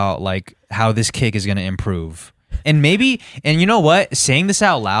think about like how this kick is gonna improve. And you know what? Saying this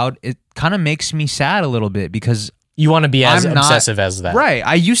out loud, it kind of makes me sad a little bit because you want to be as obsessive as that, right?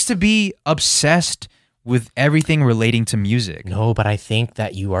 I used to be obsessed with everything relating to music. No, but I think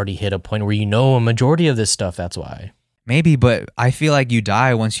that you already hit a point where you know a majority of this stuff. That's why. Maybe, but I feel like you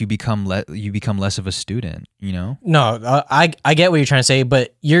die once you become less of a student, you know? No, I get what you're trying to say,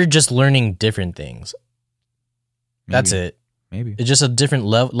 but you're just learning different things. Maybe. That's it. Maybe. It's just a different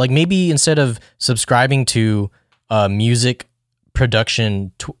level. Like maybe instead of subscribing to music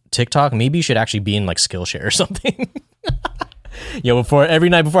production TikTok, maybe you should actually be in like Skillshare or something. Yo, every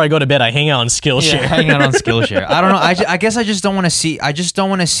night before I go to bed, I hang out on Skillshare. Yeah, hang out on Skillshare. I don't know. I guess I just don't want to see. I just don't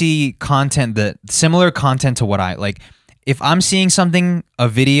want to see similar content to what I like. If I'm seeing a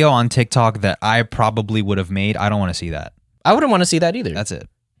video on TikTok that I probably would have made, I don't want to see that. I wouldn't want to see that either. That's it.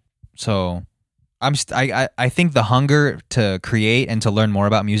 So, I think the hunger to create and to learn more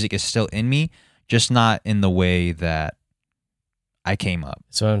about music is still in me, just not in the way that I came up.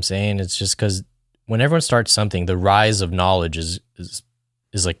 That's what I'm saying. It's just because when everyone starts something, the rise of knowledge is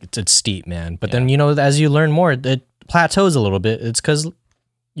like it's steep, man. But then as you learn more, it plateaus a little bit. It's because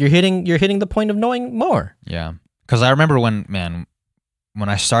you're hitting the point of knowing more. Yeah, because I remember when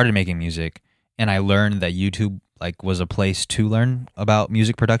I started making music and I learned that YouTube like was a place to learn about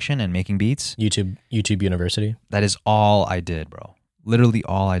music production and making beats. YouTube University. That is all I did, bro. Literally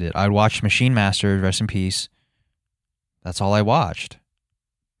all I did. I'd watch Machine Masters, rest in peace. That's all I watched.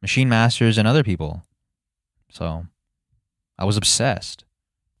 Machine Masters and other people. So I was obsessed.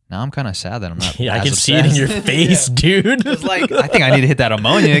 Now I'm kind of sad that I'm not. Yeah, I can see it in your face, dude. It's like, I think I need to hit that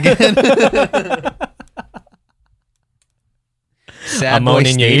ammonia again. Sad Boy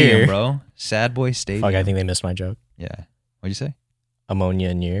Stadium, bro. Sad Boy Stadium. Fuck, I think they missed my joke. Yeah. What'd you say? Ammonia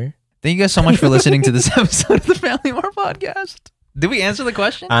in your ear. Thank you guys so much for listening to this episode of the Family More Podcast. Did we answer the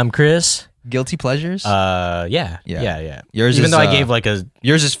question? I'm Chris. Guilty pleasures? Yeah. Yours Even though I gave like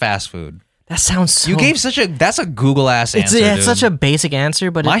yours is fast food. That sounds so... You gave that's a Google ass answer, it's such a basic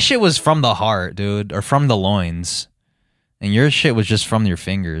answer, but... My shit was from the heart, dude, or from the loins. And your shit was just from your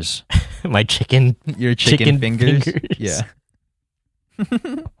fingers. My chicken... Your chicken fingers? Yeah.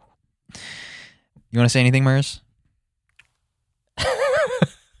 You want to say anything, Murs?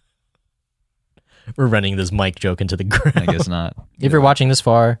 We're running this mic joke into the ground. I guess not. If you're watching this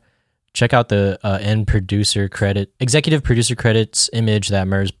far, check out the executive producer credits image that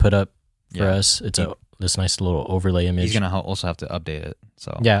Murs put up for us. It's this nice little overlay image. He's gonna also have to update it.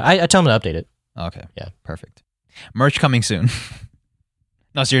 So yeah, I tell him to update it. Okay. Yeah. Perfect. Merch coming soon.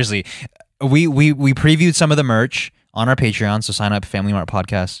 No, seriously. We previewed some of the merch on our Patreon. So sign up, Family Mart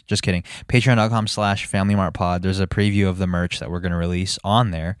Podcast. Just kidding. Patreon.com/Family Mart Pod. There's a preview of the merch that we're going to release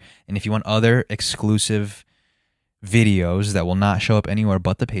on there. And if you want other exclusive videos that will not show up anywhere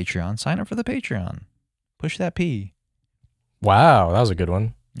but the Patreon, sign up for the Patreon. Push that P. Wow, that was a good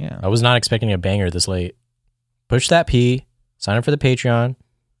one. Yeah. I was not expecting a banger this late. Push that P. Sign up for the Patreon.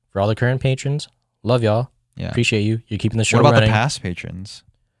 For all the current patrons, love y'all. Yeah. Appreciate you. You're keeping the show What about running. the past patrons?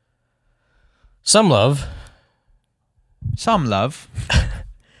 Some love. Some love.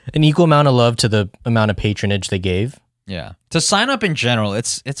 An equal amount of love to the amount of patronage they gave. Yeah. To sign up in general,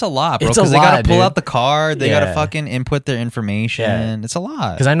 it's a lot, bro. It's a Because they got lot, to pull dude. out the card. They got to Yeah. fucking input their information. Yeah. It's a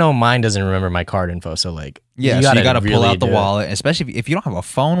lot. Because I know mine doesn't remember my card info. So, like, Yeah, so you got to pull really out the do it. wallet. Especially if you don't have a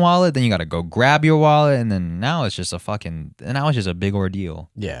phone wallet, then you got to go grab your wallet. And then now it's just a big ordeal.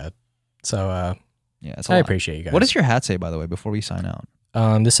 Yeah. So, Yeah, it's a I lot. appreciate you guys. What does your hat say, by the way, before we sign out?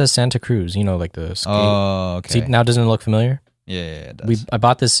 This says Santa Cruz. You know, like the skate. Oh, okay. See, now doesn't it look familiar? Yeah, it does. I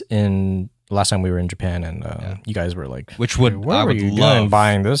bought this in last time we were in Japan, and you guys were like, Which would what I were would you love doing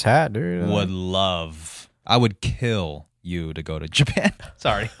buying this hat, dude? would love. I would kill you to go to Japan.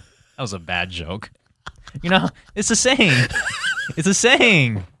 Sorry, that was a bad joke. You know, it's a saying. It's a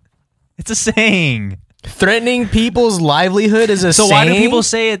saying. It's a saying. Threatening people's livelihood is a So saying? why do people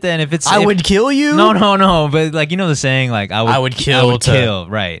say it then? If it's I would kill you? No. But like, you know the saying, like I would kill to- kill.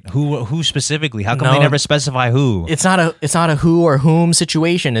 Right? Who specifically? How come No. they never specify who? It's not a who or whom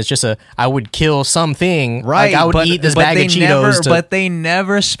situation. It's just I would kill something. Right? Like I would eat this bag of Cheetos. But they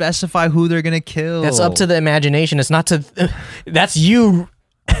never specify who they're gonna kill. That's up to the imagination. It's not to. That's you.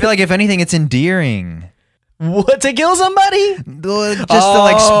 I feel like if anything, it's endearing. What, to kill somebody? Just to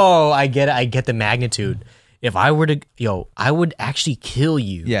like. I get it. I get the magnitude. If I were to, I would actually kill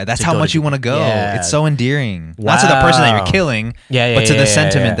you. Yeah, that's to how go much to- you want to go. Yeah. It's so endearing. Not to the person that Wow. you're killing, Yeah, but to the yeah,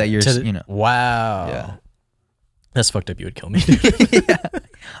 sentiment yeah. that you're, To the- you know. Wow. Yeah. That's fucked up. You would kill me. The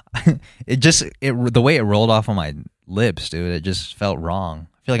way it rolled off on my lips, dude, it just felt wrong.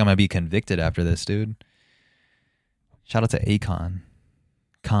 I feel like I'm gonna be convicted after this, dude. Shout out to Akon.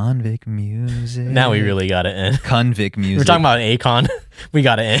 Convict music. Now we really got to end. Convict music. We're talking about Akon. We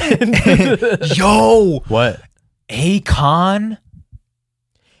got to end. Yo, What? Akon.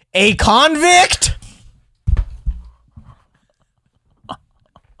 A convict?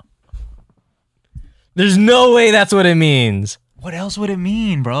 There's no way that's what it means. What else would it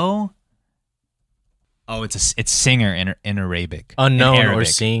mean, bro? Oh, it's singer in Arabic. Unknown In or Arabic.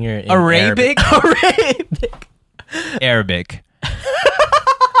 singer in Arabic? Arabic. Arabic.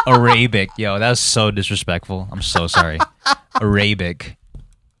 Arabic. Yo, that was so disrespectful. I'm so sorry. Arabic.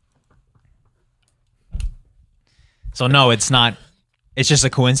 So no, it's not. It's just a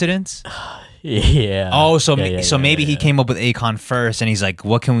coincidence. Yeah. Oh, so Yeah, maybe he yeah. came up with Akon first, and he's like,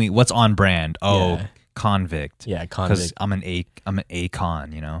 what's on brand? Oh, Yeah. convict. Yeah, Because convict. I'm an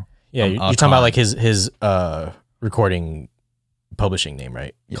Akon, you know. Yeah, I'm you're a talking about con. like his recording publishing name,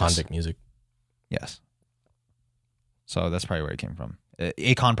 right? Yes. Convict Music. Yes. So that's probably where it came from.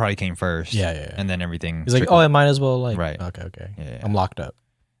 Akon probably came first. Yeah. And then everything. He's like, trickled. oh, I might as well like. Right. Okay. Yeah. I'm locked up.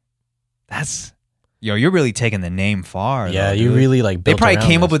 You're really taking the name far. Yeah, though, you dude. really like. They built probably around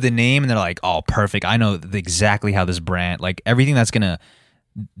came up this. with the name and they're like, oh, perfect. I know exactly how this brand, like everything that's going to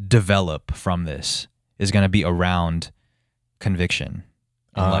develop from this is going to be around conviction.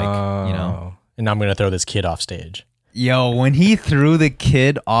 And like, you know. And I'm gonna throw this kid off stage. Yo, when he threw the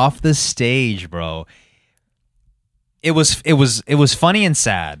kid off the stage, bro, it was funny and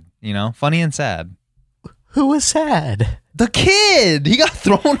sad, you know? Funny and sad. Who was sad? The kid, he got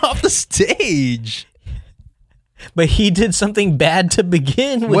thrown off the stage. But he did something bad to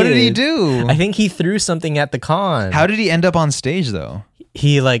begin with. What did he do? I think he threw something at the con. How did he end up on stage though?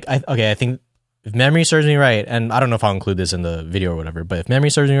 He like I think if memory serves me right, and I don't know if I'll include this in the video or whatever, but if memory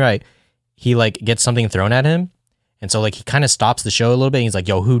serves me right, he like gets something thrown at him, and so like he kind of stops the show a little bit. And he's like,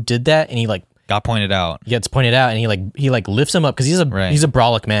 "Yo, who did that?" And he like Got pointed out. gets pointed out, and he lifts him up because he's a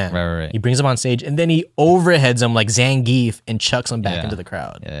brolic man. Right. He brings him on stage, and then he overheads him like Zangief and chucks him back Yeah. into the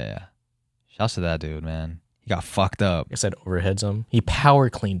crowd. Yeah. Shouts to that dude, man. He got fucked up. I said overheads him. He power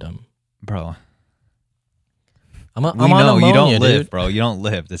cleaned him. Bro. I'm We on know you ammonia, don't dude. live, bro. You don't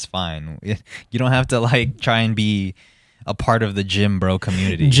live. That's fine. You don't have to like try and be a part of the gym bro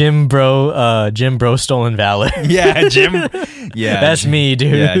community. Jim Bro stolen valor. Yeah, Jim. Yeah. That's me,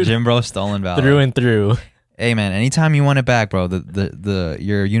 dude. Yeah, Jim bro stolen valor. Through and through. Hey man, anytime you want it back, bro, the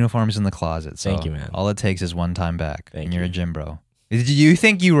your uniform's in the closet. So Thank you, man. All it takes is one time back. Thank and you're you. a gym bro. Did you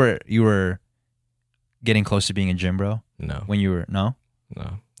think you were getting close to being a gym bro No, when you were no?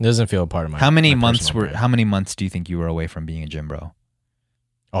 it doesn't feel a part of my. How many my months personal brand. how many months do you think you were away from being a gym bro?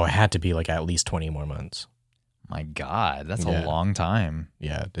 Oh, it had to be like at least 20 more months. My God, that's a long time.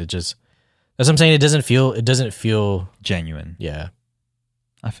 Yeah, that's what I'm saying. It doesn't feel genuine. Yeah.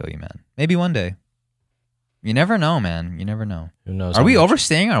 I feel you, man. Maybe one day. You never know, man. You never know. Who knows? Are we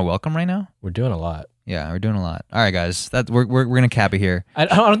overstaying our welcome right now? We're doing a lot. Yeah, we're doing a lot. All right, guys. We're gonna cap it here. I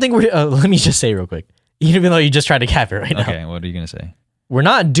don't think we're. Let me just say real quick. Even though you just tried to cap it right now. Okay, what are you gonna say? We're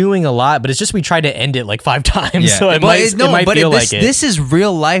not doing a lot, but it's just we tried to end it like 5 times. Yeah. So it might feel like it. This is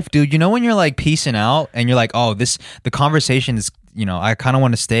real life, dude. You know when you're like peacing out and you're like, oh, the conversation is, I kind of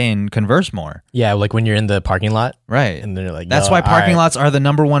want to stay and converse more. Yeah, like when you're in the parking lot. Right. And they're like, that's why parking lots are the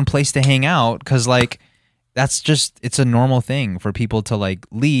number one place to hang out, because like it's a normal thing for people to like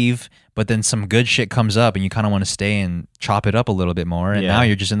leave, but then some good shit comes up and you kind of want to stay and chop it up a little bit more. And now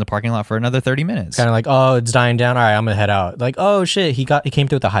you're just in the parking lot for another 30 minutes. Kind of like, oh, it's dying down. All right, I'm going to head out. Like, oh shit, he came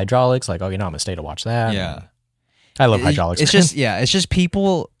through with the hydraulics. Like, oh, I'm going to stay to watch that. Yeah. I love hydraulics. It's just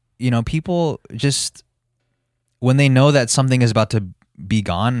people, people just, when they know that something is about to be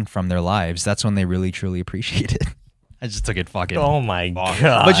gone from their lives, that's when they really truly appreciate it. I just took it fucking. Oh my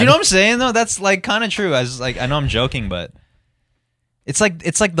God. But you know what I'm saying though? That's like kind of true. I know I'm joking, but it's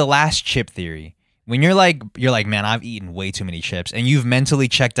like the last chip theory. When you're like, man, I've eaten way too many chips, and you've mentally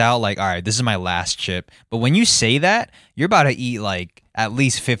checked out like, all right, this is my last chip. But when you say that, you're about to eat like at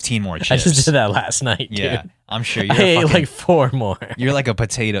least 15 more chips. I just did that last night, dude. Yeah, I'm sure I ate like 4 more. You're like a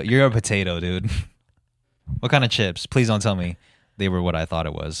potato. You're a potato, dude. What kind of chips? Please don't tell me they were what I thought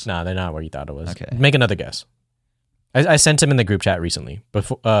it was. No, they're not what you thought it was. Okay. Make another guess. I sent him in the group chat recently,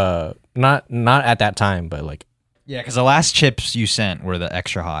 before, not at that time, but like. Yeah, because the last chips you sent were the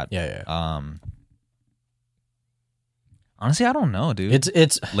extra hot. Yeah. Honestly, I don't know, dude.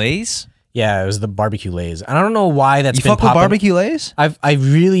 It's Lay's. Yeah, it was the barbecue Lay's. I don't know why that's. You fuck with barbecue Lay's? I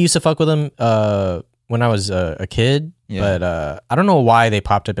really used to fuck with them when I was a kid, but I don't know why they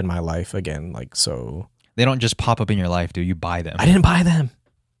popped up in my life again. Like so. They don't just pop up in your life, dude. You buy them. I didn't buy them.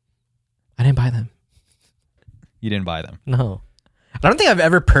 You didn't buy them. No, I don't think I've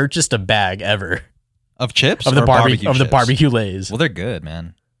ever purchased a bag ever of chips of the barbecue Lay's. Well, they're good,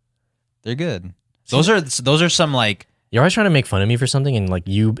 man. They're good. Those are some like. You're always trying to make fun of me for something, and like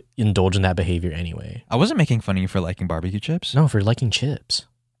you indulge in that behavior anyway. I wasn't making fun of you for liking barbecue chips. No, for liking chips.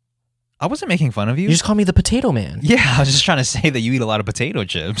 I wasn't making fun of you. You just call me the potato man. Yeah, I was just trying to say that you eat a lot of potato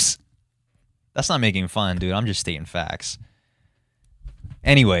chips. That's not making fun, dude. I'm just stating facts.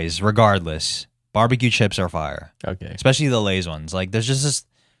 Anyways, regardless, barbecue chips are fire. Okay. Especially the Lay's ones. Like they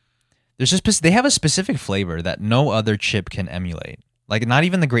have a specific flavor that no other chip can emulate. Like not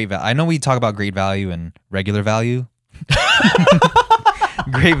even the Great Value. I know we talk about Great Value and regular value.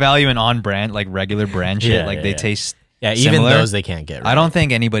 Great Value and on brand, like regular brand shit. They taste even similar. those they can't get right. I don't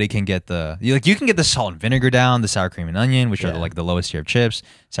think anybody can get you can get the salt and vinegar down, the sour cream and onion, which are like the lowest tier of chips,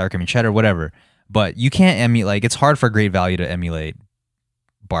 sour cream and cheddar, whatever. But you can't emulate, like it's hard for Great Value to emulate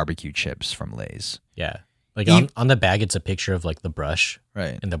barbecue chips from Lay's. Yeah. Like on the bag it's a picture of like the brush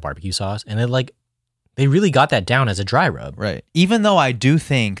and the barbecue sauce, and it like they really got that down as a dry rub. Right. Even though I do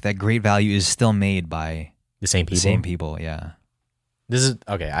think that Great Value is still made by the same people. Yeah. This is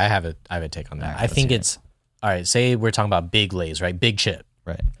okay, I have a take on that. I think it's all right, say we're talking about big Lay's, right? Big chip.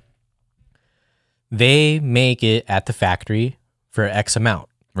 Right. They make it at the factory for X amount.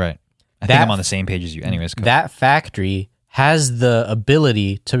 Right. I think I'm on the same page as you. Anyways, that factory has the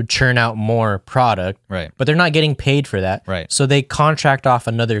ability to churn out more product, right? But they're not getting paid for that, right? So they contract off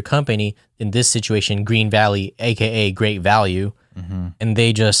another company, in this situation, Green Valley, aka Great Value, and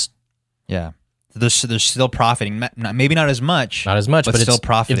they just they're still profiting. Maybe not as much, but it's still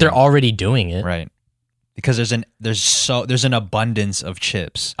profiting if they're already doing it, right? Because there's an abundance of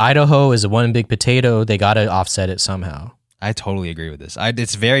chips. Idaho is one big potato. They got to offset it somehow. I totally agree with this.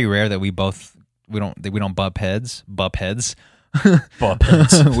 It's very rare that we don't butt heads. Butt heads.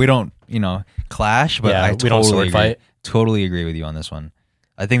 We don't, clash, but we don't sword fight. Totally agree with you on this one.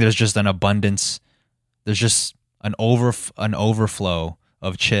 I think there's just an abundance. There's just an overflow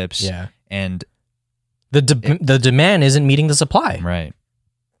of chips. Yeah. And the demand isn't meeting the supply. Right.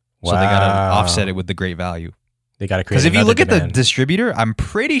 Wow. So they got to offset it with the Great Value. They got to create. Because if you look at the distributor, I'm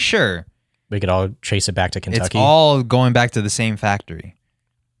pretty sure we could all trace it back to Kentucky. It's all going back to the same factory.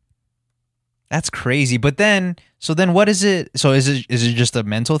 That's crazy. But then what is it? So is it just a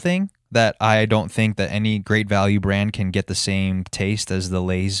mental thing that I don't think that any Great Value brand can get the same taste as the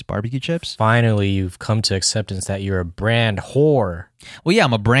Lay's barbecue chips? Finally, you've come to acceptance that you're a brand whore. Well, yeah,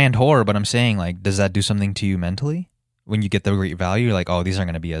 I'm a brand whore, but I'm saying, like, does that do something to you mentally? When you get the Great Value, you're like, oh, these aren't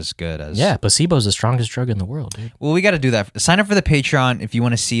going to be as good as... Yeah, placebo's the strongest drug in the world, dude. Well, we got to do that. Sign up for the Patreon if you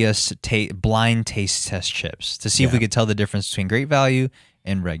want to see us blind taste test chips to see if we could tell the difference between Great Value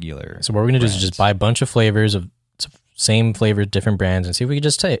and regular. So what we're gonna do is just buy a bunch of flavors of same flavor, different brands, and see if we could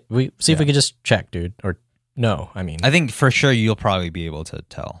just if we could just check, dude. Or no, I mean, I think for sure you'll probably be able to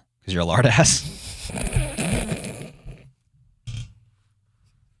tell because you're a lard ass.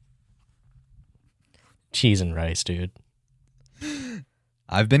 Cheese and rice, dude.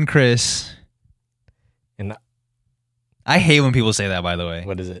 I've been Chris, and I hate when people say that. By the way,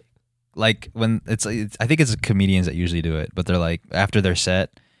 what is it? Like when it's I think it's comedians that usually do it, but they're like after their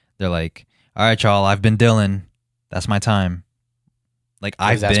set, they're like, "All right, y'all, I've been Dylan. That's my time." Like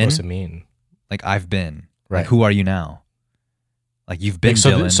What is that supposed to mean? Like I've been. Right. Like who are you now? Like you've been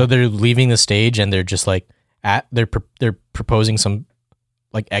Dylan. So they're leaving the stage and they're just like they're proposing some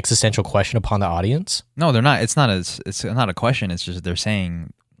like existential question upon the audience. No, they're not. It's not a question. It's just they're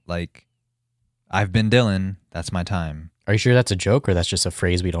saying like, "I've been Dylan. That's my time." Are you sure that's a joke or that's just a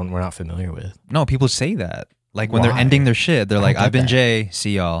phrase we're not familiar with? No, people say that. Like when they're ending their shit, they're like, "I've been Jay.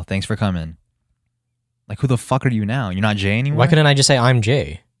 See y'all. Thanks for coming." Like who the fuck are you now? You're not Jay anymore. Why couldn't I just say I'm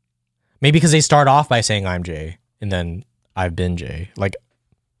Jay? Maybe because they start off by saying I'm Jay and then I've been Jay. Like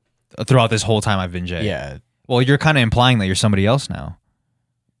throughout this whole time I've been Jay. Yeah. Well, you're kind of implying that you're somebody else now.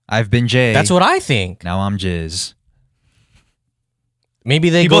 I've been Jay. That's what I think. Now I'm Jizz. Maybe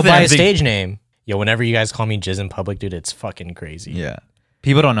they go by a stage name. Yo, whenever you guys call me Jizz in public, dude, it's fucking crazy. Yeah.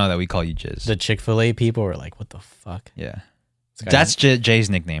 People don't know that we call you Jizz. The Chick-fil-A people are like, what the fuck? Yeah. That's Jay's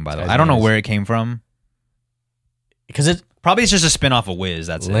nickname, by the way. I don't know where it came from. Because it's just a spin-off of Wiz.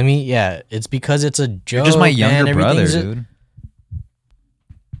 That's it. It's because it's a joke. You're just my younger brother, dude.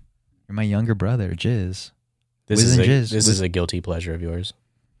 You're my younger brother, Jizz. This is a guilty pleasure of yours.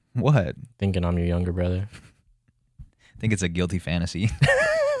 What? Thinking I'm your younger brother. I think it's a guilty fantasy.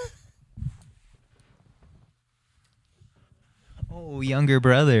 Oh, younger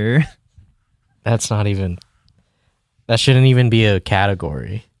brother. That shouldn't even be a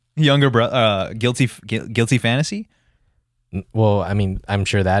category. Younger brother, guilty fantasy? Well, I mean, I'm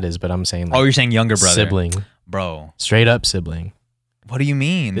sure that is, but I'm saying like, you're saying younger brother. Sibling. Bro. Straight up sibling. What do you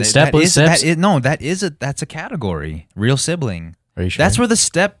mean? That's a category. Real sibling. Are you sure? That's where the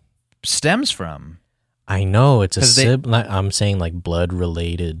step stems from. I know it's a sibling. I'm saying like blood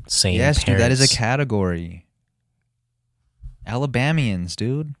related, same yes, parents. Dude, that is a category. Alabamians,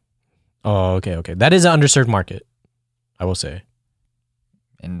 dude. Oh, okay. That is an underserved market, I will say.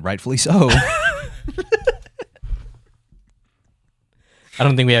 And rightfully so. I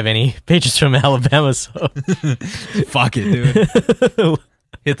don't think we have any pages from Alabama, so fuck it, dude.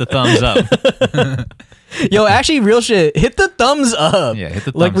 Hit the thumbs up. Yo, actually, real shit. Hit the thumbs up. Yeah, hit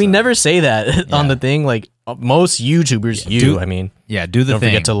the thumbs like we up. never say that on the thing. Like most YouTubers, do the thing. Don't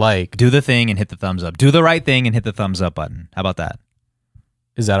forget to like. Do the thing and hit the thumbs up. Do the right thing and hit the thumbs up button. How about that?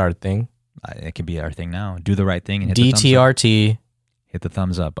 Is that our thing? It could be our thing now. Do the right thing and hit the thumbs up. DTRT. Hit the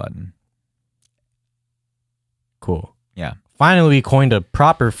thumbs up button. Cool. Yeah. Finally, we coined a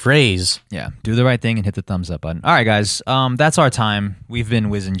proper phrase. Yeah. Do the right thing and hit the thumbs up button. All right, guys. That's our time. We've been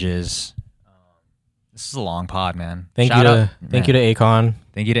Wiz and Jizz. This is a long pod, man. Thank you to Akon.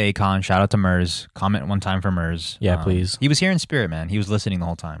 Thank you to Akon. Shout out to Mers. Comment one time for Mers. Yeah, please. He was here in spirit, man. He was listening the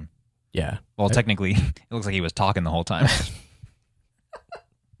whole time. Yeah. Well, technically, it looks like he was talking the whole time.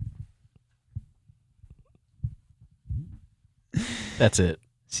 That's it.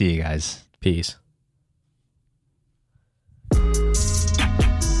 See you guys. Peace.